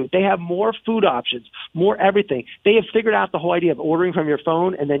for food. They have more food options, more everything. They have figured out the whole idea of ordering from your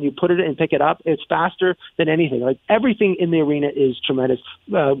phone, and then you put it in and pick it up. It's faster than anything. Like, everything in the arena is tremendous.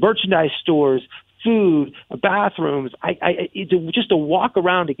 Merchandise stores, food, bathrooms. Just to walk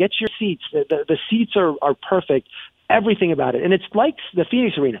around to get your seats. The seats are perfect. Everything about it. And it's like the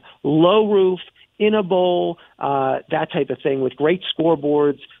Phoenix Arena, low roof, in a bowl, that type of thing, with great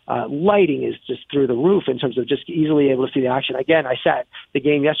scoreboards. Lighting is just through the roof in terms of just easily able to see the action. Again, I sat the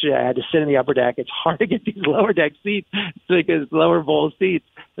game yesterday. I had to sit in the upper deck. It's hard to get these lower deck seats because lower bowl seats,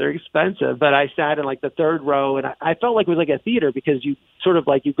 they're expensive. But I sat in like the 3rd row, and I felt like it was like a theater, because you sort of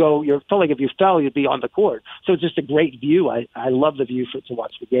like felt like if you fell, you'd be on the court. So it's just a great view. I love the view to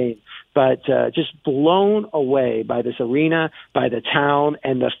watch the game. But just blown away by this arena, by the town,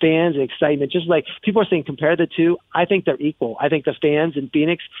 and the fans' excitement. Just like people are saying, compare the two. I think they're equal. I think the fans in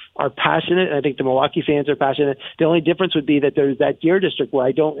Phoenix are passionate, and I think the Milwaukee fans are passionate. The only difference would be that there's that Deer District where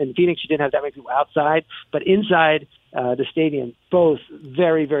in Phoenix you didn't have that many people outside, but inside the stadium, both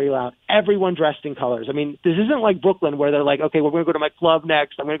very, very loud. Everyone dressed in colors. I mean, this isn't like Brooklyn where they're like, okay, we're going to go to my club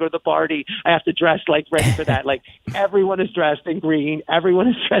next. I'm going to go to the party. I have to dress like ready for that. Like, everyone is dressed in green. Everyone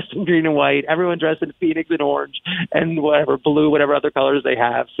is dressed in green and white. Everyone dressed in Phoenix and orange and whatever, blue, whatever other colors they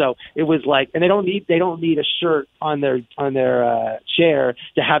have. So it was like, and they don't need a shirt on their chair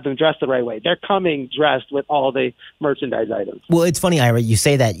to have them dressed the right way. They're coming dressed with all the merchandise items. Well, it's funny, Ira, you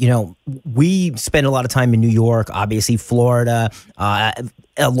say that. We spend a lot of time in New York, obviously Florida,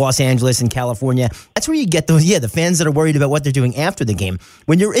 Los Angeles, and California. That's where you get the fans that are worried about what they're doing after the game.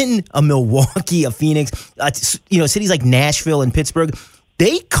 When you're in a Milwaukee, a Phoenix, cities like Nashville and Pittsburgh,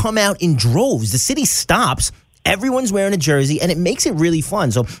 they come out in droves. The city stops. Everyone's wearing a jersey, and it makes it really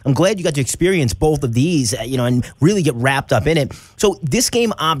fun. So I'm glad you got to experience both of these, and really get wrapped up in it. So this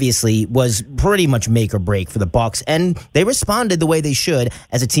game obviously was pretty much make or break for the Bucks, and they responded the way they should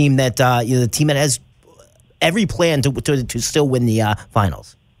as a team that, the team that has every plan to still win the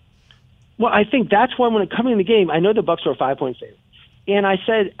finals. Well, I think that's why when coming in the game, I know the Bucks are a 5-point favorite. And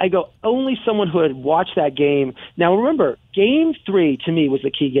I go, only someone who had watched that game. Now, remember, Game 3 to me was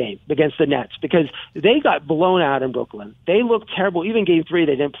the key game against the Nets, because they got blown out in Brooklyn. They looked terrible. Even Game 3,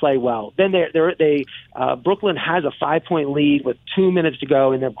 they didn't play well. Then Brooklyn has a 5-point lead with 2 minutes to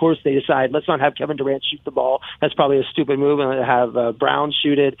go, and of course they decide, let's not have Kevin Durant shoot the ball. That's probably a stupid move, and have Brown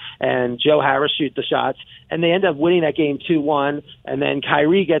shoot it and Joe Harris shoot the shots. And they end up winning that game 2-1, and then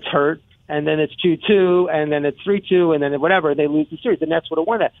Kyrie gets hurt. And then it's 2-2, and then it's 3-2, and then whatever, they lose the series. The Nets would have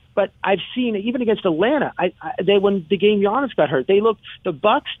won that. But I've seen, even against Atlanta, when the game Giannis got hurt, the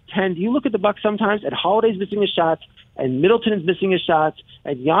Bucks you look at the Bucks sometimes, and Holiday's missing his shots, and Middleton is missing his shots,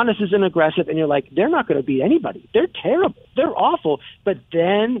 and Giannis isn't aggressive, and you're like, they're not going to beat anybody. They're terrible. They're awful. But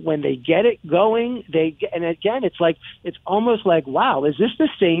then when they get it going, and again, it's almost like, wow, is this the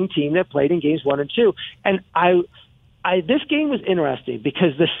same team that played in games 1 and 2? And this game was interesting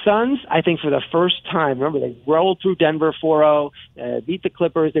because the Suns, I think for the first time, remember, they rolled through Denver 4-0, beat the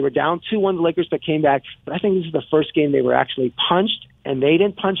Clippers. They were down 2-1 the Lakers, but came back. But I think this is the first game they were actually punched, and they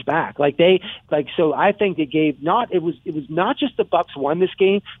didn't punch back. So I think it was not just the Bucks won this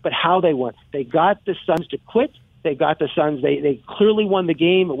game, but how they won. They got the Suns to quit They got the Suns. They clearly won the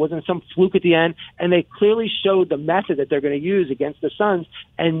game. It wasn't some fluke at the end, and they clearly showed the method that they're going to use against the Suns.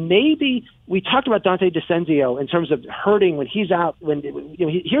 And maybe we talked about Dante DiCenzio in terms of hurting when he's out. When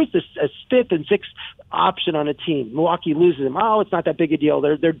here's this a fifth and sixth option on a team. Milwaukee loses him. Oh, it's not that big a deal.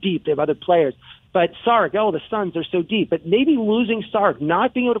 They're deep. They have other players. But Sark, the Suns are so deep. But maybe losing Sark,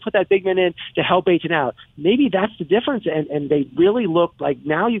 not being able to put that big man in to help Ayton out, maybe that's the difference. And they really look like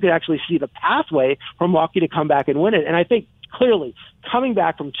now you could actually see the pathway for Milwaukee to come back and win it. And I think clearly coming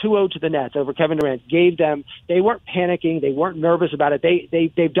back from 2-0 to the Nets over Kevin Durant gave them, they weren't panicking. They weren't nervous about it.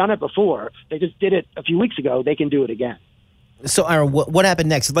 They've done it before. They just did it a few weeks ago. They can do it again. So, Ira, what happened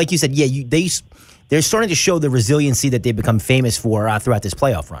next? Like you said, they're starting to show the resiliency that they've become famous for throughout this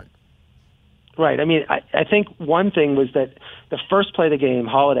playoff run. Right. I mean, I think one thing was that the first play of the game,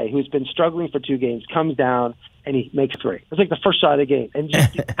 Holiday, who's been struggling for 2 games, comes down and he makes 3. It was like the first shot of the game. And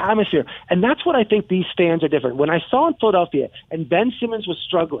just the atmosphere. And that's what I think these fans are different. When I saw in Philadelphia and Ben Simmons was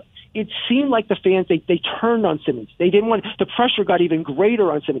struggling, it seemed like the fans, they turned on Simmons. They didn't want, the pressure got even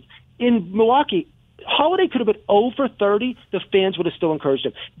greater on Simmons. In Milwaukee, Holiday could have been 0 for 30. The fans would have still encouraged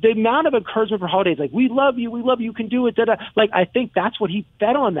him. The amount of encouragement for Holiday is like, we love you, you can do it. Da-da. Like, I think that's what he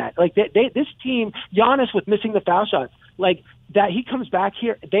fed on that. Like, this team, Giannis with missing the foul shots, like, that he comes back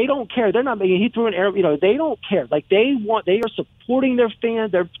here, they don't care. They're not making, he threw an arrow, they don't care. Like, they are supporting their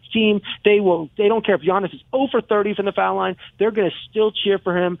fans, their team. They don't care if Giannis is 0 for 30 from the foul line. They're going to still cheer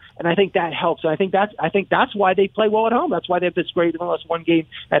for him. And I think that helps. And I think that's why they play well at home. That's why they have this great, lost 1 game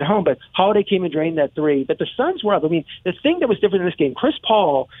at home. But Holiday came and drained that 3. But the Suns were up. I mean, the thing that was different in this game, Chris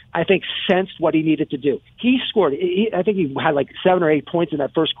Paul, I think, sensed what he needed to do. He scored. I think he had like 7 or 8 points in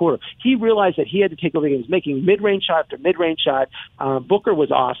that first quarter. He realized that he had to take over the game. He was making mid-range shot after mid-range shot. Booker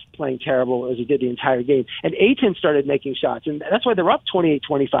was off playing terrible as he did the entire game. And Ayton started making shots. And that's why they're up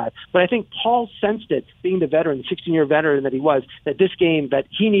 28-25. But I think Paul sensed it, being the veteran, the 16-year veteran that he was, that this game, that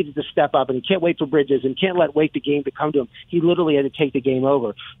he needed to step up, and he can't wait for Bridges and can't wait the game to come to him. He literally had to take the game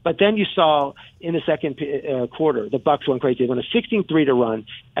over. But then you saw in the second quarter, the Bucks went crazy. They went a 16-3 to run.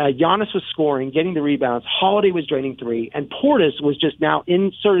 Giannis was scoring, getting the rebounds. Holiday was draining 3. And Portis was just now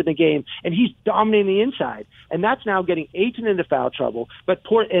inserted in the game, and he's dominating the inside. And that's now getting Ayton into foul trouble. But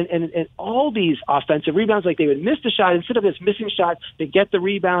and all these offensive rebounds, like they would miss the shot. Instead of this missing shot, they get the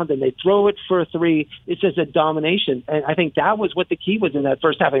rebound and they throw it for a 3. It's just a domination. And I think that was what the key was in that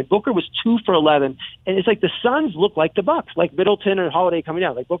first half. I mean, Booker was 2 for 11. And it's like the Suns look like the Bucks, like Middleton and Holiday coming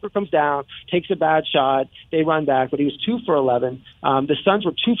down. Like Booker comes down, takes a bad shot, they run back, but he was 2 for 11. The Suns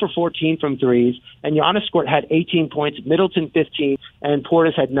were 2 for 14 from threes. And Giannis had 18 points, Middleton 15, and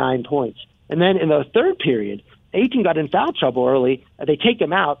Portis had 9 points. And then in the third period, Ayton got in foul trouble early. They take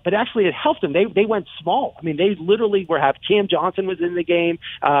him out, but actually it helped them. They went small. I mean, they literally Cam Johnson was in the game,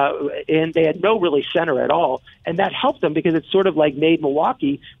 and they had no really center at all. And that helped them because it sort of like made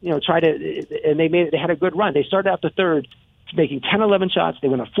Milwaukee, and they had a good run. They started out the third making 10, 11 shots. They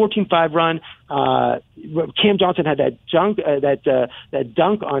went a 14-5 run. Cam Johnson had that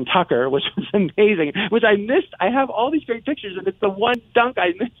dunk on Tucker, which was amazing, which I missed. I have all these great pictures, and it's the one dunk I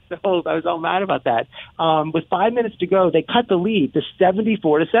missed. I was all mad about that. With 5 minutes to go, they cut the lead to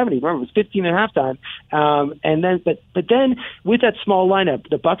 74-70. Remember, it was 15 at halftime. But then with that small lineup,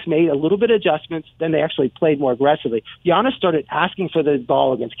 the Bucks made a little bit of adjustments. Then they actually played more aggressively. Giannis started asking for the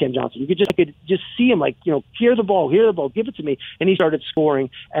ball against Cam Johnson. You could just see him hear the ball, give it to me. And he started scoring.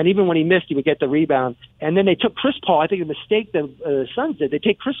 And even when he missed, he would get the rebound. And then they took Chris Paul. I think the mistake the Suns did, they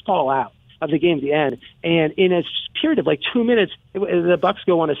take Chris Paul out of the game at the end. And in a period of 2 minutes, the Bucks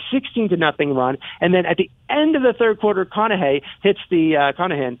go on a 16-0 run. And then at the end of the third quarter, Conahan hits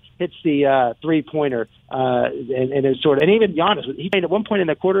the three-pointer. And it was and even Giannis, he made at one point in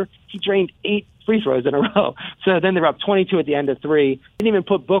the quarter, he drained 8 free throws in a row. So then they were up 22 at the end of 3. Didn't even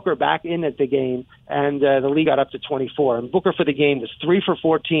put Booker back in at the game, and the lead got up to 24. And Booker for the game was 3 for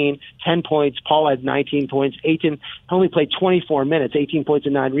 14, 10 points. Paul had 19 points. Ayton only played 24 minutes, 18 points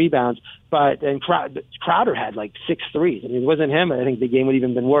and 9 rebounds. And Crowder had 6 threes. I mean, it wasn't him. I think the game would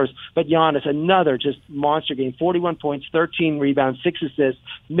even been worse. But Giannis, another just monster game, 41 points, 13 rebounds, 6 assists.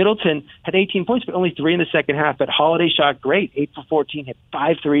 Middleton had 18 points, but only 3 in the second half. But Holiday shot great, 8 for 14, hit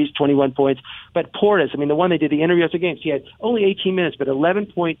 5 threes, 21 points. But Portis, the one they did the interview after games, he had only 18 minutes, but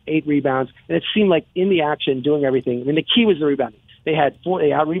 11.8 rebounds. And it seemed like in the action, doing everything. The key was the rebounding. They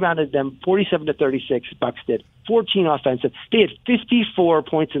out-rebounded them 47-36, Bucks did. 14 offensive. They had 54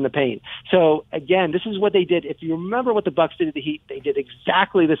 points in the paint. So, again, this is what they did. If you remember what the Bucks did to the Heat, they did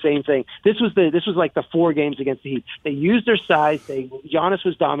exactly the same thing. This was like the 4 games against the Heat. They used their size. Giannis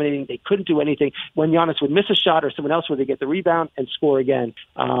was dominating. They couldn't do anything. When Giannis would miss a shot or someone else would get the rebound and score again.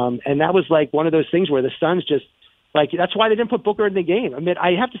 And that was one of those things where the Suns just Like, that's why they didn't put Booker in the game. I mean,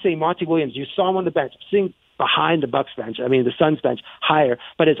 I have to say, Monty Williams, you saw him on the bench, sitting behind the Bucks bench. I mean, the Suns bench higher,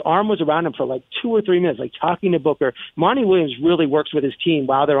 but his arm was around him for like 2 or 3 minutes, like talking to Booker. Monty Williams really works with his team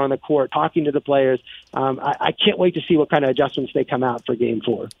while they're on the court, talking to the players. I can't wait to see what kind of adjustments they come out for Game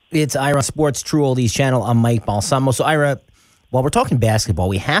 4. It's Ira Sports True Oldies channel. I'm Mike Balsamo. So, Ira, while we're talking basketball,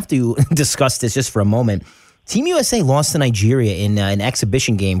 we have to discuss this just for a moment. Team USA lost to Nigeria in an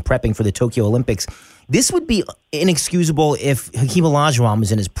exhibition game prepping for the Tokyo Olympics. This would be inexcusable if Hakeem Olajuwon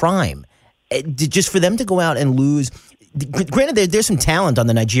was in his prime. Just for them to go out and lose. Granted, there's some talent on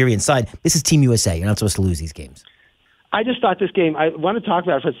the Nigerian side. This is Team USA. You're not supposed to lose these games. I just thought this game, I want to talk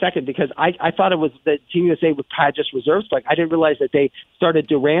about it for a second because I thought it was that Team USA had just reserves. Like, I didn't realize that they started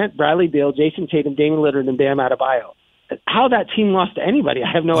Durant, Bradley Beal, Jason Tatum, Damian Lillard, and Bam Adebayo. How that team lost to anybody,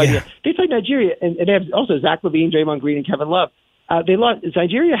 I have no idea. They played Nigeria, and they have also Zach LaVine, Draymond Green, and Kevin Love. They lost.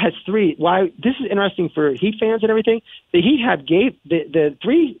 Nigeria has 3. Why? This is interesting for Heat fans and everything. The Heat have the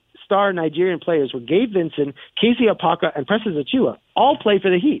 3-star Nigerian players were Gabe Vincent, Casey Apaka, and Preston Achua all play for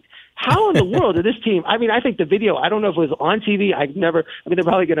the Heat. How in the world did this team? I mean, I think the video, I don't know if it was on TV. They're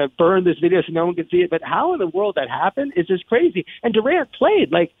probably going to burn this video so no one can see it. But how in the world that happened is just crazy. And Durant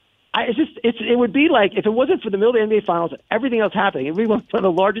played like. It would be like if it wasn't for the middle of the NBA Finals and everything else happening, it would be one of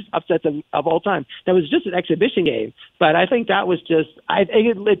the largest upsets of all time. That was just an exhibition game, but I think that was just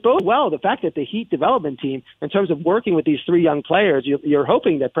it bodes well the fact that the Heat development team, in terms of working with these 3 young players, you're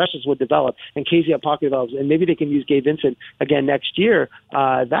hoping that Precious would develop and Casey Apaka develops, and maybe they can use Gabe Vincent again next year.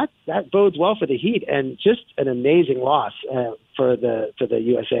 That bodes well for the Heat, and just an amazing loss for the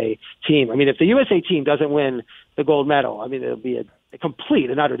USA team. I mean, if the USA team doesn't win the gold medal, I mean, it'll be a complete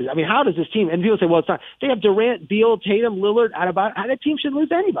and utter. I mean, how does this team? And people say, well, it's not. They have Durant, Beal, Tatum, Lillard, Adebayo. How that team should lose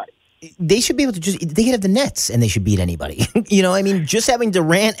to anybody? They should be able to they could have the Nets and they should beat anybody. I mean, just having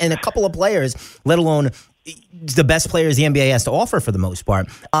Durant and a couple of players, let alone the best players the NBA has to offer for the most part.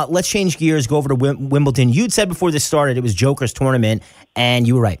 Let's change gears, go over to Wimbledon. You'd said before this started it was Joker's tournament, and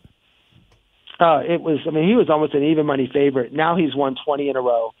you were right. It was. I mean, he was almost an even money favorite. Now he's won 20 in a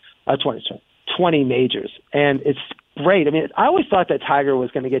row, 20 majors, and it's great. I mean, I always thought that Tiger was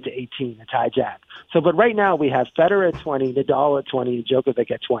going to get to 18 to tie Jack. But right now we have Federer at 20, Nadal at 20, and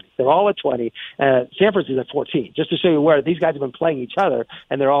Djokovic at 20. They're all at 20. Sampras is at 14. Just to show you where these guys have been playing each other,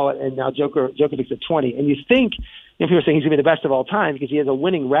 and now Djokovic's at 20. And you think, people are saying he's going to be the best of all time because he has a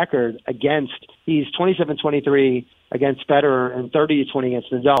winning record he's 27-23 against Federer and 30-20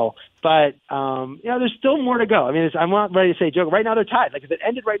 against Nadal. But, there's still more to go. I mean, I'm not ready to say Djokovic. Right now they're tied. Like, if it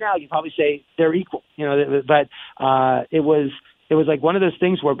ended right now, you'd probably say they're equal. But it was like one of those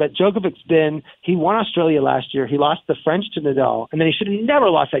things but Djokovic's he won Australia last year. He lost the French to Nadal, and then he should have never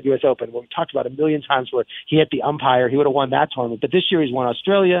lost that U.S. Open. We talked about a million times where he hit the umpire. He would have won that tournament. But this year he's won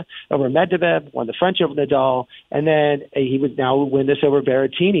Australia over Medvedev, won the French over Nadal, and then he would now win this over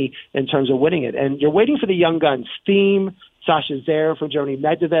Berrettini in terms of winning it. And you're waiting for the young guns, Thiem, Sasha Zverev from Germany,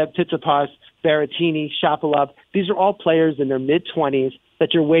 Medvedev, Tsitsipas, Berrettini, Shapovalov. These are all players in their mid-20s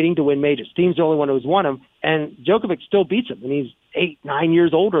that you're waiting to win majors. Thiem's the only one who's won them, and Djokovic still beats him, and he's 8-9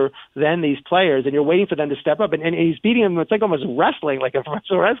 years older than these players, and you're waiting for them to step up, and he's beating them. It's like almost wrestling, like a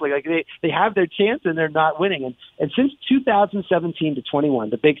professional wrestling. Like they have their chance, and they're not winning. And since 2017 to 21,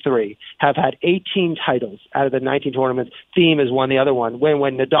 the big 3 have had 18 titles out of the 19 tournaments. Thiem has won the other one. When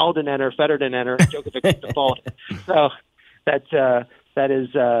Nadal didn't enter, Federer didn't enter, Djokovic defaulted. So that is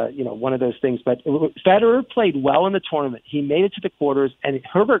one of those things. But Federer played well in the tournament. He made it to the quarters, and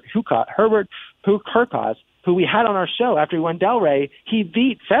Herbert Hurkacz, who we had on our show after he won Delray, he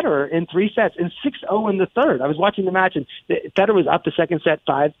beat Federer in 3 sets and 6-0 in the third. I was watching the match, and Federer was up the second set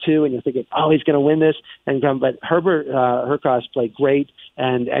 5-2, and you're thinking, oh, he's going to win this. But Herbert Hurkacz played great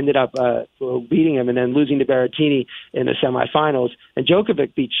and ended up beating him and then losing to Berrettini in the semifinals. And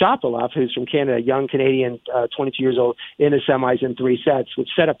Djokovic beat Shapovalov, who's from Canada, a young Canadian, 22 years old, in the semis in 3 sets, which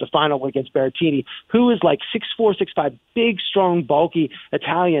set up the final against Berrettini, who is like 6'4", 6'5", big, strong, bulky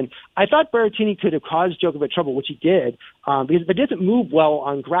Italian. I thought Berrettini could have caused Djokovic trouble, which he did, because it doesn't move well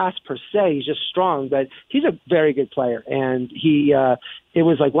on grass per se. He's just strong, but he's a very good player, and it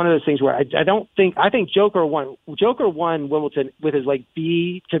was like one of those things where I think Joker won Wimbledon with his like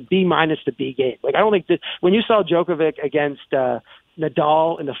B to B minus to B game. Like, I don't think when you saw Djokovic against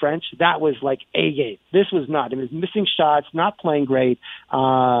Nadal in the French, that was like A game. This was not. It was missing shots, not playing great.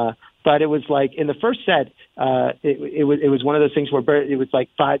 But it was like in the first set, it was one of those things where it was like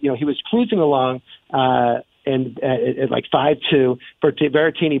 5. He was cruising along, and at like 5-2,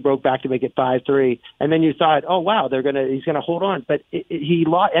 Berrettini broke back to make it 5-3, and then you thought, oh wow, he's gonna hold on, but he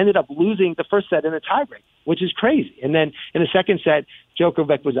ended up losing the first set in a tiebreak, which is crazy. And then in the second set,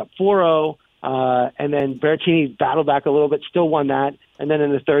 Djokovic was up 4-0. And then Berrettini battled back a little bit, still won that. And then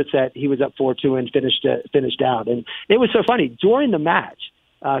in the third set, he was up 4-2 and finished out. And it was so funny. During the match,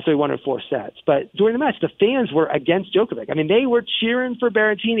 so he won in 4 sets. But during the match, the fans were against Djokovic. I mean, they were cheering for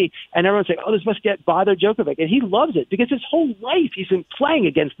Berrettini, and everyone's saying, oh, this must bother Djokovic. And he loves it because his whole life he's been playing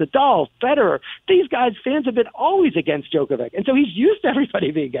against Nadal, Federer. These guys, fans have been always against Djokovic. And so he's used to everybody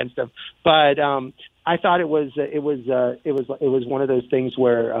being against him. But I thought it was one of those things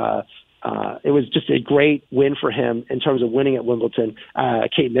where it was just a great win for him in terms of winning at Wimbledon.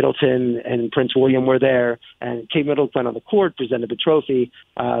 Kate Middleton and Prince William were there, and Kate Middleton on the court presented the trophy.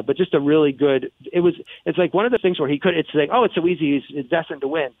 But just a really good. It's like one of the things where he could. It's like, oh, it's so easy. He's destined to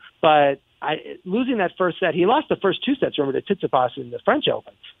win. But losing that first set, he lost the first 2 sets, remember, to Tsitsipas in the French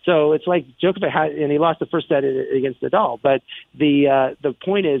Open. So it's like Djokovic had, and he lost the first set against Nadal. But the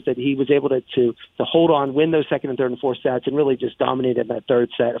point is that he was able to hold on, win those second and third and fourth sets, and really just dominated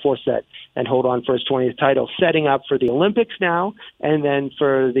that fourth set, and hold on for his 20th title, setting up for the Olympics now, and then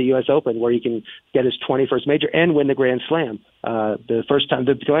for the U.S. Open, where he can get his 21st major and win the Grand Slam. The first time,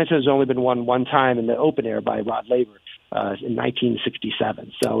 the Grand Slam has only been won one time in the open air by Rod Laver. In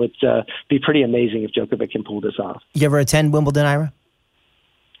 1967. So it's be pretty amazing if Djokovic can pull this off. You ever attend Wimbledon, Ira?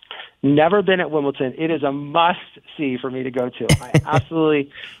 Never been at Wimbledon. It is a must-see for me to go to.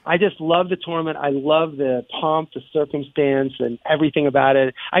 I just love the tournament. I love the pomp, the circumstance, and everything about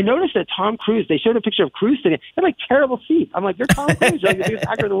it. I noticed that Tom Cruise, they showed a picture of Cruise sitting. He had like terrible seats. I'm like, you're Tom Cruise, you're like the biggest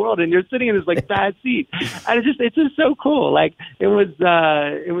actor in the world, and you're sitting in this like bad seat. And it's just so cool. Like it was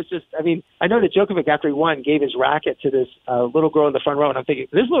just. I mean, I know that Djokovic, after he won, gave his racket to this little girl in the front row, and I'm thinking,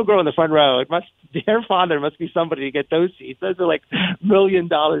 this little girl in the front row, their father must be somebody to get those seats. Those are like $1 million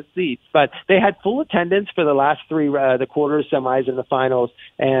seats. But they had full attendance for the last 3, the quarters, semis, and the finals.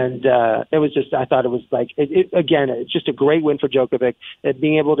 And it was just, I thought it was like, again, it's just a great win for Djokovic,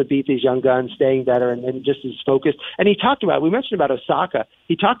 being able to beat these young guns, staying better, and just his focus. And he talked about, we mentioned about Osaka,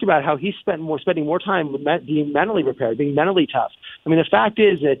 he talked about how he's spending more time being mentally prepared, being mentally tough. I mean, the fact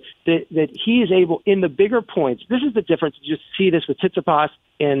is that he is able, in the bigger points, this is the difference, you just see this with Tsitsipas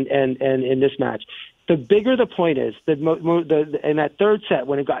and in this match. The bigger the point is, in that third set,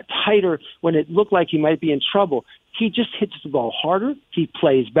 when it got tighter, when it looked like he might be in trouble, he just hits the ball harder. He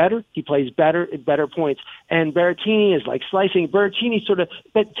plays better. He plays better at better points. And Berrettini is like slicing. Berrettini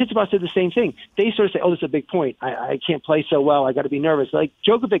but Tsitsipas did the same thing. They sort of say, oh, this is a big point. I can't play so well. I got to be nervous. Like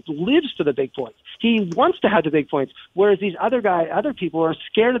Djokovic lives for the big points. He wants to have the big points, whereas these other people are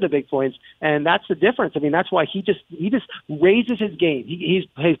scared of the big points, and that's the difference. I mean, that's why he just raises his game. He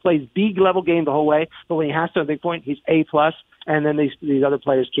plays big level game the whole way, but when he has to have a big point, he's A+, and then these other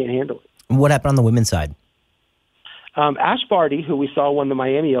players can't handle it. What happened on the women's side? Ash Barty, who we saw won the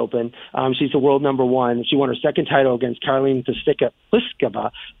Miami Open, she's the world number 1. She won her second title against Caroline Pliskova,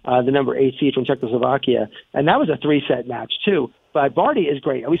 the number 8 seed from Czechoslovakia, and that was a 3-set match too. But Barty is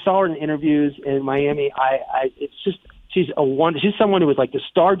great. We saw her in interviews in Miami. She's someone who was like the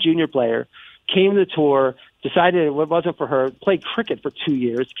star junior player, came to the tour, decided it wasn't for her, played cricket for 2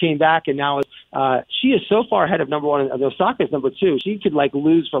 years, came back, and now she is so far ahead of number 1. Osaka is number 2. She could like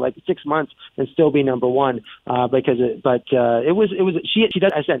lose for like 6 months and still be number 1 because she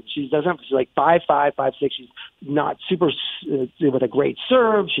does. I said she's like 5'5", 5'6". She's not super with a great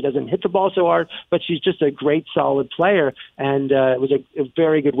serve. She doesn't hit the ball so hard, but she's just a great solid player, and it was a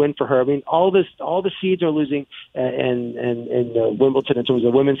very good win for her. I mean, all the seeds are losing in Wimbledon in terms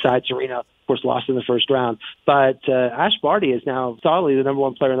of the women's side. Serena, of course, lost in the first round. But Ash Barty is now solidly the number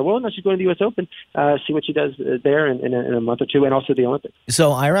 1 player in the world. Now she's going to the U.S. Open, see what she does there in a month or two, and also the Olympics.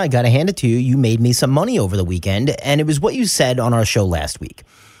 So, Ira, I got to hand it to you. You made me some money over the weekend, and it was what you said on our show last week.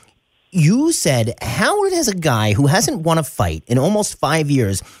 You said Howard is a guy who hasn't won a fight in almost 5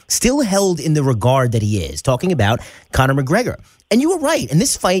 years, still held in the regard that he is, talking about Conor McGregor. And you were right. And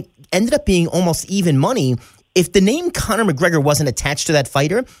this fight ended up being almost even money. If the name Conor McGregor wasn't attached to that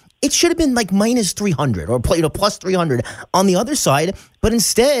fighter, it should have been like minus 300 or plus 300 on the other side. But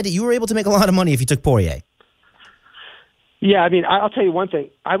instead, you were able to make a lot of money if you took Poirier. Yeah, I mean, I'll tell you one thing.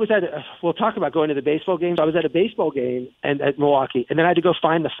 I was we'll talk about going to the baseball games. I was at a baseball game at Milwaukee, and then I had to go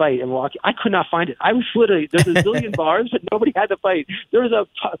find the fight in Milwaukee. I could not find it. I was literally, there's a zillion bars, but nobody had the fight. There was a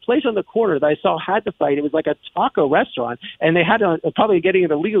place on the corner that I saw had the fight. It was like a taco restaurant, and they had probably getting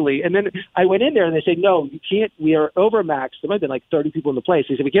it illegally. And then I went in there, and they said, no, you can't. We are overmaxed. There might have been like 30 people in the place.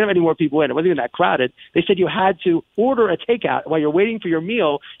 They said, we can't have any more people in. It wasn't even that crowded. They said you had to order a takeout. While you're waiting for your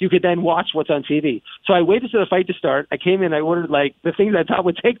meal, you could then watch what's on TV. So I waited for the fight to start. I came in and I ordered like the things I thought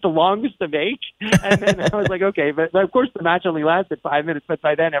would take the longest to make. And then I was like, okay, but of course the match only lasted 5 minutes, but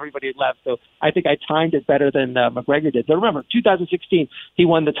by then everybody had left. So I think I timed it better than McGregor did. But remember, 2016, he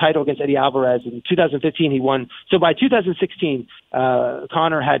won the title against Eddie Alvarez. In 2015, he won. So by 2016,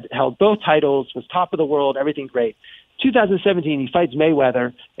 Conor had held both titles, was top of the world, everything great. 2017, he fights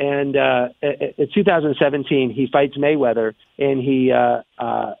Mayweather, and in 2017, he fights Mayweather, and he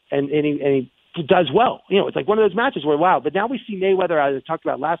does well. You know, it's like one of those matches where, wow. But now we see Mayweather, as I talked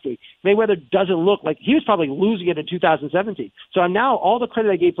about last week, Mayweather doesn't look like he was probably losing it in 2017. So I'm now, all the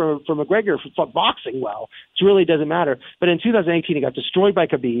credit I gave for McGregor for boxing well, it really doesn't matter. But in 2018, he got destroyed by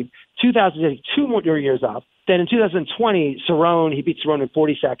Khabib. 2018, 2 more years off. Then in 2020, Cerrone, he beat Cerrone in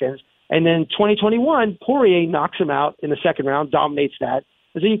 40 seconds. And then 2021, Poirier knocks him out in the second round, dominates that.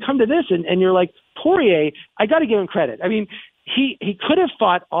 And so you come to this, and you're like, Poirier, I got to give him credit. I mean, he could have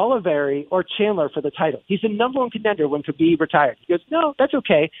fought Oliveira or Chandler for the title. He's the number one contender when Khabib retired. He goes, no, that's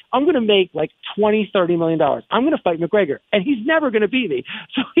okay. I'm going to make like $20-30 million. I'm going to fight McGregor, and he's never going to beat me.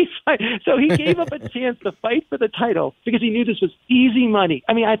 So he gave up a chance to fight for the title because he knew this was easy money.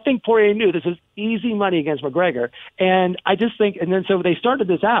 I mean, I think Poirier knew this was easy money against McGregor, and I just think, and then so they started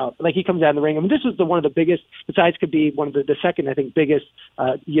this out. Like, he comes out in the ring. I mean, this was one of the biggest, besides Khabib, one of the second, I think, biggest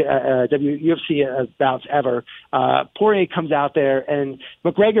UFC bouts ever. Poirier comes out there, and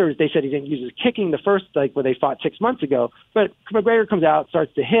McGregor, they said he didn't use his kicking the first, like, where they fought 6 months ago, but McGregor comes out,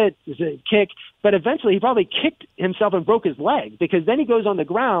 starts to hit, kick, but eventually he probably kicked himself and broke his leg, because then he goes on the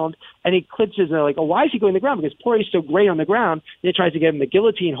ground and he clinches, and they're like, oh, why is he going on the ground? Because Poirier's so great on the ground. And he tries to get him the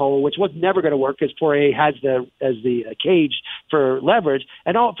guillotine hole, which was never going to work because Poirier has the cage for leverage.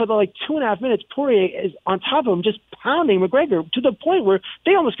 And for the 2.5 minutes, Poirier is on top of him, just pounding McGregor to the point where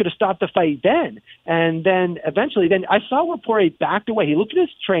they almost could have stopped the fight then. And then eventually, I saw where Poirier backed away. He looked at his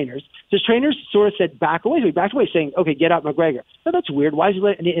trainers. His trainers sort of said, back away. So he backed away, saying, okay, get up, McGregor. No, that's weird. Why is he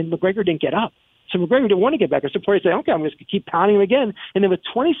and McGregor didn't get up. So McGregor didn't want to get back. So Poirier said, okay, I'm just going to keep pounding him again. And then with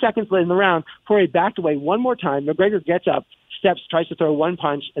 20 seconds left in the round, Poirier backed away one more time. McGregor gets up, steps, tries to throw one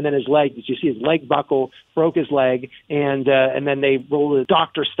punch, and then his leg, as you see his leg buckle, broke his leg, and then they roll the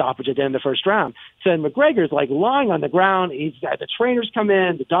doctor stoppage at the end of the first round. So then McGregor's like lying on the ground. He's got the trainers come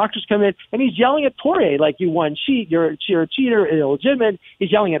in, the doctors come in, and he's yelling at Poirier like, you won cheat, you're a cheater, illegitimate.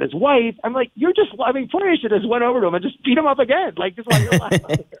 He's yelling at his wife. I'm like, Poirier should have went over to him and just beat him up again. Like, just while you're lying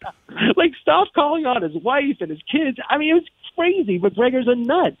on the ground. Like, stop calling on his wife and his kids. I mean, it was crazy. McGregor's a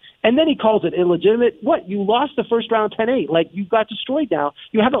nut. And then he calls it illegitimate. What? You lost the first round 10-8. Like, you got destroyed now.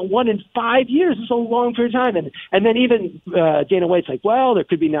 You haven't won in 5 years. It's a long period of time. And then even Dana White's like, well, there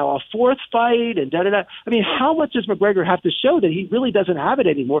could be now a fourth fight and da-da-da. I mean, how much does McGregor have to show that he really doesn't have it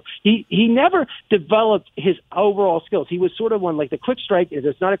anymore? He never developed his overall skills. He was sort of one, like the quick strike. If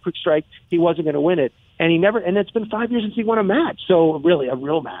it's not a quick strike, he wasn't going to win it. And it's been 5 years since he won a match. So really a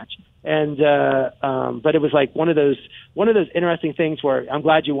real match. And, but it was like one of those interesting things where I'm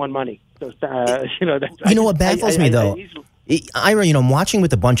glad you won money. So, what baffles me though, Ira, I'm watching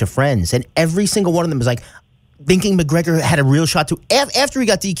with a bunch of friends, and every single one of them was like thinking McGregor had a real shot to, after he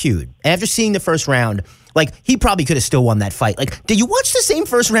got DQ'd, after seeing the first round, like, he probably could have still won that fight. Like, did you watch the same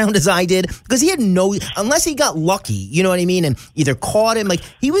first round as I did? Because he had unless he got lucky, you know what I mean, and either caught him, like,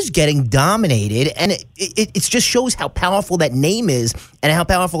 he was getting dominated, and it just shows how powerful that name is and how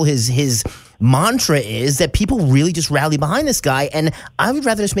powerful his mantra is, that people really just rally behind this guy, and I would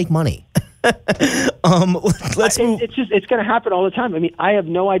rather just make money. Let's move. It's going to happen all the time. I mean, I have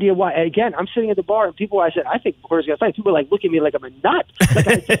no idea why. Again, I'm sitting at the bar, and I said, I think Poirier's going to fight. People are like, look at me like I'm a nut. Like,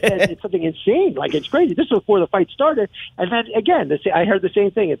 I just said, it's something insane. Like, it's crazy. This was before the fight started. And then again, I heard the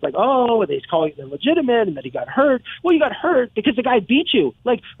same thing. It's like, oh, he's calling it illegitimate, and that he got hurt. Well, you got hurt because the guy beat you.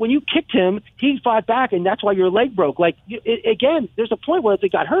 Like, when you kicked him, he fought back, and that's why your leg broke. Like, again, there's a point where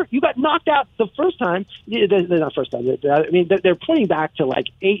it got hurt. You got knocked out the first time. Not first time. I mean, they're pointing back to like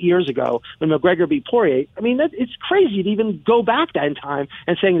 8 years ago when McGregor beat Poirier. I mean, it's crazy to even go back that in time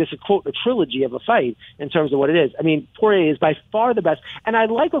and saying this is, quote, a trilogy of a fight in terms of what it is. I mean, Poirier is by far the best. And I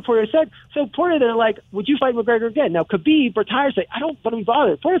like what Poirier said. So Poirier, they're like, would you fight McGregor again? Now, Khabib retires, like, I don't want to be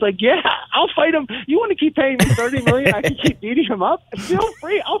bothered. Poirier's like, yeah, I'll fight him. You want to keep paying me $30 million? I can keep beating him up? Feel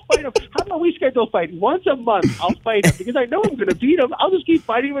free. I'll fight him. How about we schedule a fight once a month? I'll fight him because I know I'm going to beat him. I'll just keep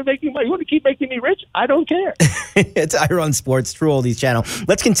fighting him and making money. You want to keep making me rich? I don't care. It's Ira on Sports, True Oldies channel.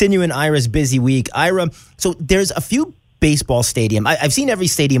 Let's continue in Ira's busy week. Ira, so there's a few baseball stadium. I've seen every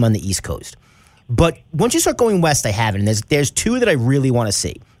stadium on the East Coast. But once you start going west, I haven't. And there's two that I really want to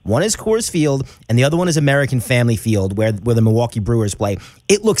see. One is Coors Field, and the other one is American Family Field, where the Milwaukee Brewers play.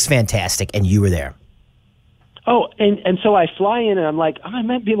 It looks fantastic, and you were there. Oh, and so I fly in, and I'm like, I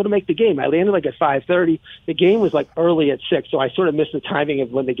might be able to make the game. I landed like at 5:30. The game was like early at 6, so I sort of missed the timing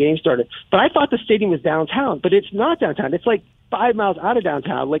of when the game started. But I thought the stadium was downtown, but it's not downtown. It's like 5 miles out of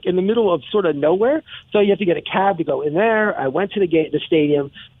downtown, like in the middle of sort of nowhere. So you have to get a cab to go in there. I went to the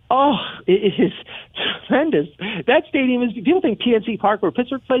stadium. Oh, it is tremendous. That stadium is, people think PNC Park where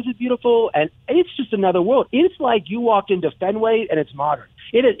Pittsburgh plays is beautiful, and it's just another world. It's like you walked into Fenway and it's modern.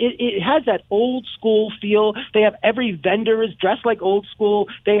 It has that old school feel. They have every vendor is dressed like old school.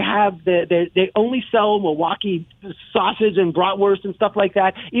 They have they only sell Milwaukee sausage and bratwurst and stuff like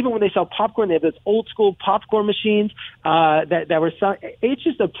that. Even when they sell popcorn, they have those old school popcorn machines that were selling. It's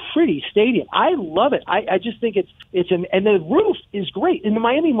just a pretty stadium. I love it. I just think and the roof is great. In the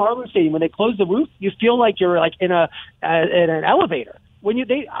Miami Marlins stadium, when they close the roof, you feel like you're like in an elevator. When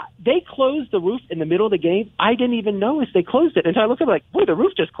they closed the roof in the middle of the game, I didn't even notice they closed it until I looked up like, boy, the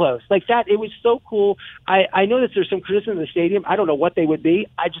roof just closed. Like that, it was so cool. I know that there's some criticism of the stadium. I don't know what they would be.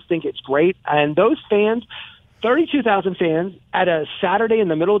 I just think it's great. And those fans, 32,000 fans at a Saturday in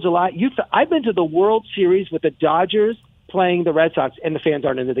the middle of July. I've been to the World Series with the Dodgers playing the Red Sox, and the fans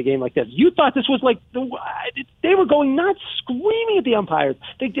aren't into the game like this. You thought this was like they were going nuts, screaming at the umpires.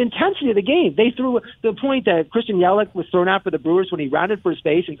 The intensity of the game. They threw the point that Christian Yelich was thrown out for the Brewers when he rounded first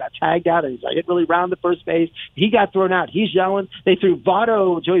base and got tagged out, and he's like, I didn't really round the first base. He got thrown out. He's yelling. They threw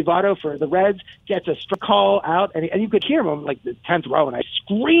Joey Votto for the Reds, gets a strike call out, and you could hear him like the 10th row, and I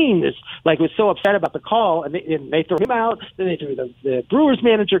screamed this, like was so upset about the call, and they threw him out. Then they threw the Brewers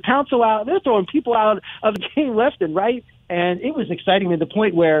manager Counsell out. They're throwing people out of the game left and right. And it was exciting to the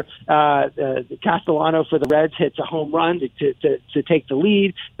point where Castellano for the Reds hits a home run to take the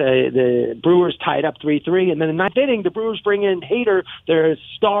lead. The Brewers tied up 3-3. And then in the ninth inning, the Brewers bring in Hader, their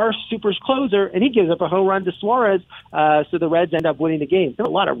star super closer, and he gives up a home run to Suarez. So the Reds end up winning the game. There were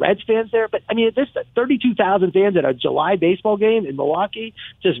a lot of Reds fans there. But, I mean, there's 32,000 fans at a July baseball game in Milwaukee.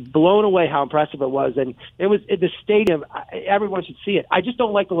 Just blown away how impressive it was. And it was the stadium. Everyone should see it. I just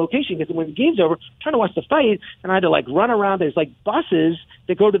don't like the location because when the game's over, I'm trying to watch the fight, and I had to, like, run around. There's like buses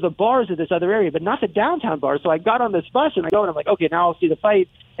that go to the bars at this other area, but not the downtown bars. So I got on this bus and I'm like, okay, now I'll see the fight.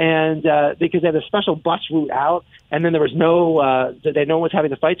 And because they had a special bus route out, and then there was no one was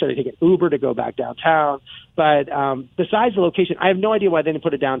having the fight, so they take an Uber to go back downtown. But besides the location, I have no idea why they didn't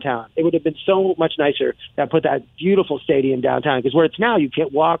put it downtown. It would have been so much nicer to put that beautiful stadium downtown, because where it's now, you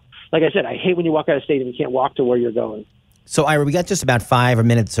can't walk. Like I said, I hate when you walk out of a stadium, you can't walk to where you're going. So, Ira, we got just about 5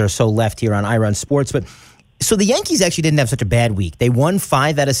 minutes or so left here on Ira on Sports, but so the Yankees actually didn't have such a bad week. They won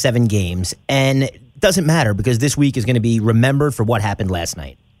 5 out of 7 games, and it doesn't matter because this week is going to be remembered for what happened last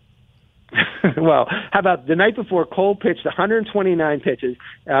night. Well, how about the night before Cole pitched 129 pitches?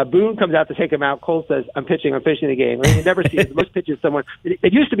 Boone comes out to take him out. Cole says, I'm finishing the game. I mean, you never see it. Most pitches someone,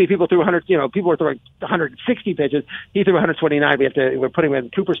 it used to be people threw 100, people were throwing 160 pitches. He threw 129. We're putting him in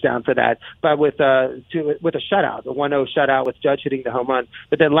Cooperstown for that. But with a shutout, a 1-0 shutout with Judge hitting the home run.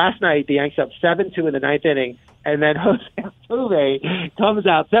 But then last night, the Yankees up 7-2 in the ninth inning. And then Jose Altuve comes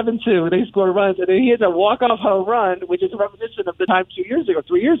out 7-2. They score runs, and then he hits a walk-off home run, which is a reminiscent of the time 3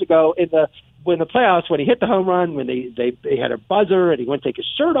 years ago in the playoffs when he hit the home run, when they had a buzzer and he went to take his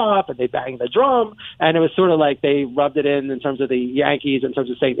shirt off and they banged the drum, and it was sort of like they rubbed it in terms of the Yankees, in terms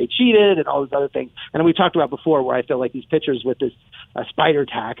of saying they cheated and all these other things. And we talked about before where I feel like these pitchers with this spider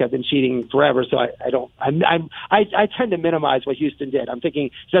tack have been cheating forever. So I tend to minimize what Houston did. I'm thinking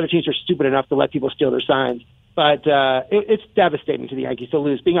these other teams are stupid enough to let people steal their signs. But it's devastating to the Yankees to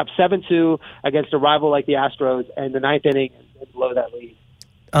lose, being up 7-2 against a rival like the Astros in the ninth inning and blow that lead.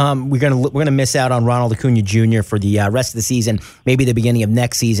 We're gonna miss out on Ronald Acuna Jr. for the rest of the season, maybe the beginning of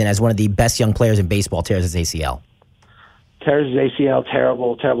next season, as one of the best young players in baseball tears his ACL. Tears his ACL,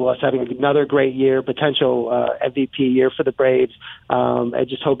 terrible. Us having another great year, potential MVP year for the Braves. I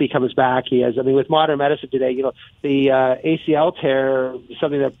just hope he comes back. With modern medicine today, the ACL tear is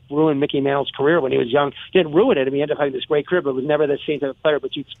something that ruined Mickey Mantle's career when he was young. Didn't ruin it. He ended up having this great career, but was never the same type of player.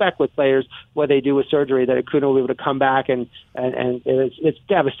 But you expect with players what they do with surgery that Acuna will be able to come back, and it's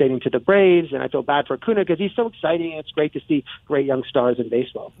devastating to the Braves. And I feel bad for Acuna because he's so exciting. It's great to see great young stars in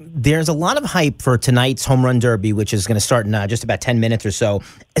baseball. There's a lot of hype for tonight's Home Run Derby, which is going to start in just about 10 minutes or so,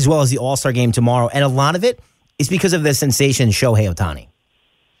 as well as the All-Star game tomorrow. And a lot of it is because of the sensation Shohei Ohtani.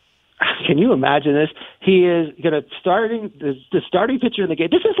 Can you imagine this? He is going to the starting pitcher in the game.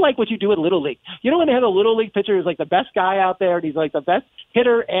 This is like what you do in Little League. You know when they have a Little League pitcher who's like the best guy out there and he's like the best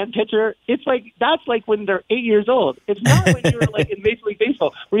hitter and pitcher? It's like that's like when they're 8 years old. It's not when you're like in Major League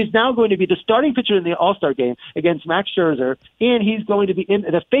Baseball, where he's now going to be the starting pitcher in the All-Star game against Max Scherzer, and he's going to be in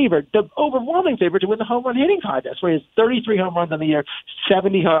the favorite, the overwhelming favorite to win the home run hitting contest, where he has 33 home runs on the year,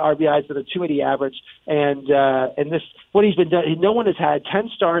 70 RBIs with a 280 average, and this what he's been done. No one has had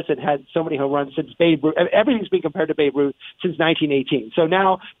 10 starts and had so many home runs since Babe Ruth. Everything's been compared to Babe Ruth since 1918. So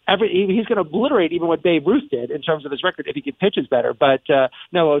now he's going to obliterate even what Babe Ruth did in terms of his record if he can pitches better. But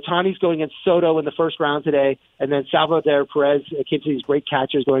no, Ohtani's going against Soto in the first round today, and then Salvador Perez came to these great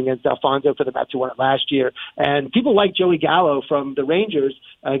catchers going against Alfonso for the Mets who won it last year. And people like Joey Gallo from the Rangers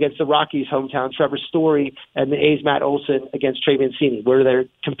against the Rockies' hometown, Trevor Story, and the A's' Matt Olson against Trey Mancini, where they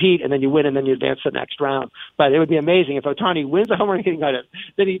compete and then you win and then you advance to the next round. But it would be amazing if Ohtani wins the home run hitting contest,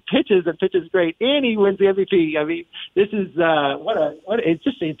 then he pitches and pitches great, and he wins the MVP. I mean, this is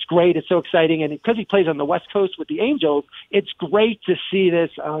it's great. It's so exciting, and because he plays on the West Coast with the Angels, it's great to see this.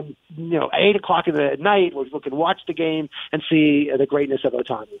 8 o'clock at night, where we can watch the game and see the greatness of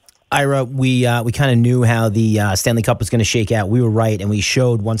Ohtani. Ira, we kind of knew how the Stanley Cup was going to shake out. We were right, and we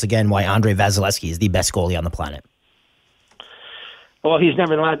showed once again why Andrei Vasilevsky is the best goalie on the planet. Well, he's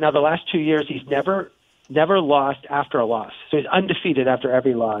never now the last 2 years he's never lost after a loss. So he's undefeated after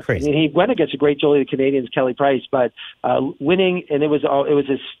every loss. Crazy. I mean, he went against a great goalie, the Canadians, Kelly Price, but winning, and it was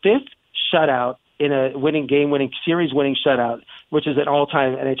his fifth shutout in a series-winning shutout, which is an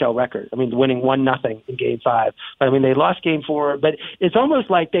all-time NHL record. I mean, winning 1-0 in Game 5. But, I mean, they lost Game 4. But it's almost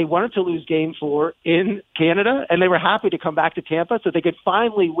like they wanted to lose Game 4 in Canada, and they were happy to come back to Tampa so they could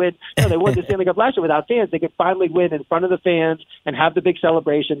finally win. They won the Stanley Cup last year without fans. They could finally win in front of the fans and have the big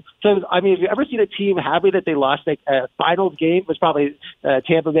celebration. So, I mean, have you ever seen a team happy that they lost a finals game? It was probably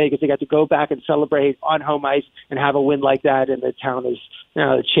Tampa Bay, because they got to go back and celebrate on home ice and have a win like that. And the town is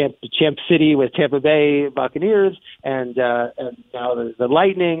the champ city with Tampa Bay Buccaneers and now the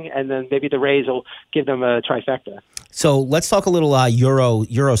Lightning, and then maybe the Rays will give them a trifecta. So let's talk a little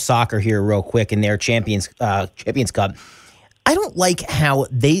Euro soccer here real quick in their Champions Cup. I don't like how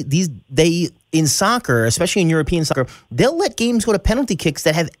they in soccer, especially in European soccer, they'll let games go to penalty kicks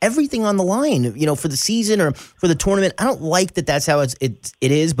that have everything on the line, for the season or for the tournament. I don't like that that's how it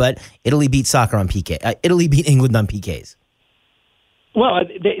is, but Italy beat soccer on PK. Italy beat England on PKs. Well,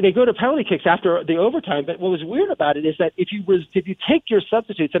 they go to penalty kicks after the overtime, but what was weird about it is that if you take your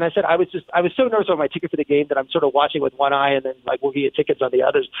substitutes, and I said I was so nervous about my ticket for the game that I'm sort of watching with one eye and then like looking at tickets on the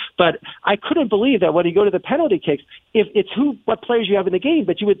others. But I couldn't believe that when you go to the penalty kicks, if it's what players you have in the game,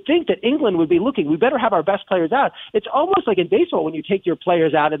 but you would think that England would be looking, we better have our best players out. It's almost like in baseball when you take your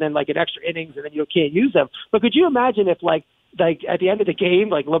players out and then like in extra innings and then you can't use them. But could you imagine if like at the end of the game,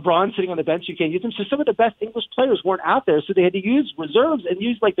 like LeBron sitting on the bench, you can't use them. So some of the best English players weren't out there, so they had to use reserves and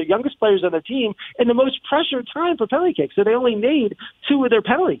use like the youngest players on their team in the most pressured time for penalty kicks. So they only made 2 of their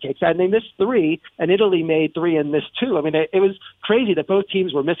penalty kicks, and they missed 3, and Italy made 3 and missed 2. I mean, it was crazy that both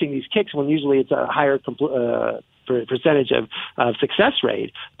teams were missing these kicks when usually it's a higher percentage of success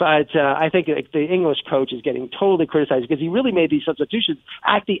rate. But I think the English coach is getting totally criticized because he really made these substitutions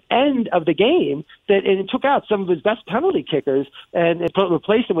at the end of the game and it took out some of his best penalty kickers and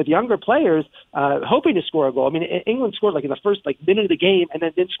replaced them with younger players hoping to score a goal. I mean, England scored like in the first minute of the game and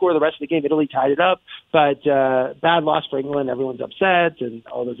then didn't score the rest of the game. Italy tied it up, but bad loss for England. Everyone's upset and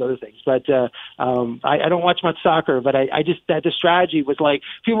all those other things. But I don't watch much soccer, but I just that the strategy was like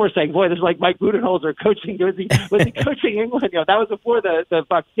people were saying, boy, this is like Mike Budenholzer coaching. Was he coaching England? That was before the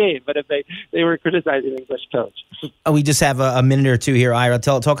Bucks game, but if they were criticizing the English coach. We just have a minute or two here, Ira.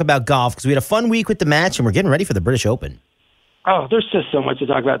 Talk about golf, because we had a fun week with the match, and we're getting ready for the British Open. Oh, there's just so much to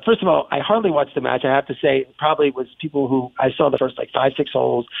talk about. First of all, I hardly watched the match. I have to say, it probably was people who I saw the first 5-6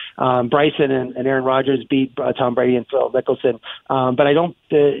 holes. Bryson and Aaron Rodgers beat Tom Brady and Phil Mickelson. But I don't.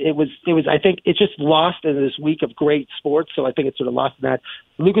 It was. I think it's just lost in this week of great sports. So I think it's sort of lost in that.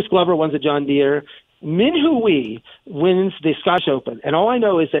 Lucas Glover wins the John Deere. Min Woo Wee wins the Scottish Open, and all I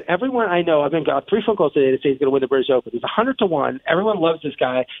know is that everyone I know, I've got 3 phone calls today to say he's going to win the British Open. He's 100-1. Everyone loves this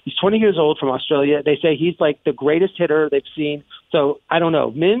guy. He's 20 years old from Australia. They say he's like the greatest hitter they've seen. So I don't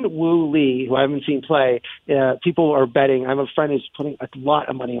know. Min Woo Lee, who I haven't seen play, people are betting. I have a friend who's putting a lot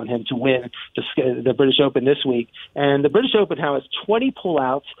of money on him to win the British Open this week. And the British Open now has 20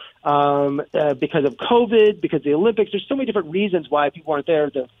 pullouts because of COVID, because of the Olympics. There's so many different reasons why people aren't there.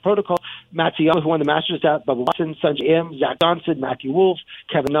 The protocol, Matsuyama, who won the Masters out, Bubba Watson, Sungjae Im, Zach Johnson, Matthew Wolff,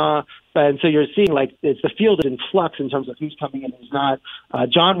 Kevin Na. And so you're seeing the field is in flux in terms of who's coming in and who's not.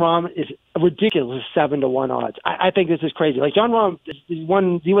 John Rahm is ridiculous 7-1 odds. I think this is crazy. Like Jon Rahm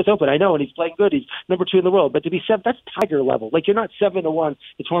won the U.S. Open, I know, and he's playing good. He's number 2 in the world. But to be that's Tiger level. Like you're not 7-1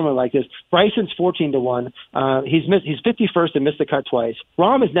 a tournament like this. Bryson's 14-1. He's 51st and missed the cut twice.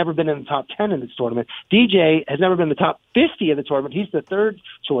 Rahm has never been in the top 10 in this tournament. DJ has never been in the top 50 in the tournament. He's the third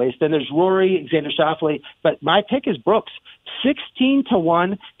choice. Then there's Rory, Xander Schauffele. But my pick is Brooks,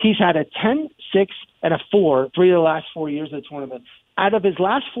 16-1. He's had a 10, 6, and a 4 3 of the last 4 years of the tournament. Out of his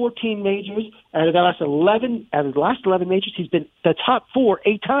last 14 majors, out of the last 11 majors, he's been the top 4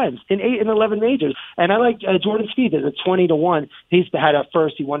 8 times in 8 and 11 majors. And I like Jordan Spieth at 20-1. He's had a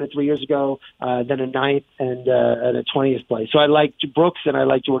first. He won it 3 years ago, then a 9th and a 20th place. So I like Brooks and I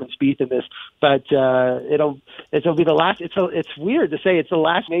like Jordan Spieth in this. But it'll be the last. It's weird to say it's the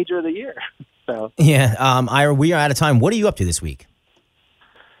last major of the year. So yeah, Ira, we are out of time. What are you up to this week?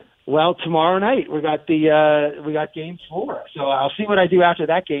 Well, tomorrow night we got Game 4, so I'll see what I do after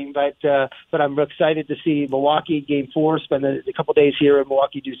that game. But I'm excited to see Milwaukee Game 4. Spend a couple days here in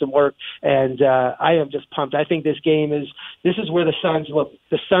Milwaukee, do some work, and I am just pumped. I think this is where the Suns look.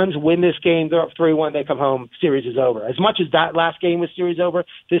 The Suns win this game, they're up 3-1. They come home, series is over. As much as that last game was series over,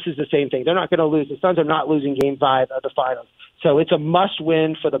 this is the same thing. They're not going to lose. The Suns are not losing Game 5 of the finals. So it's a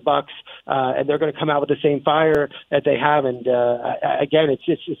must-win for the Bucks, and they're going to come out with the same fire that they have. And again,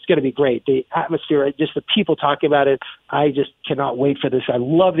 it's going to be great. The atmosphere, just the people talking about it. I just cannot wait for this. I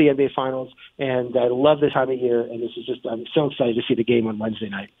love the NBA Finals, and I love this time of year. And I'm so excited to see the game on Wednesday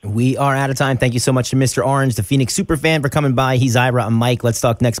night. We are out of time. Thank you so much to Mr. Orange, the Phoenix superfan, for coming by. He's Ira. I'm Mike. Let's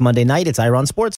talk next Monday night. It's Ira on Sports.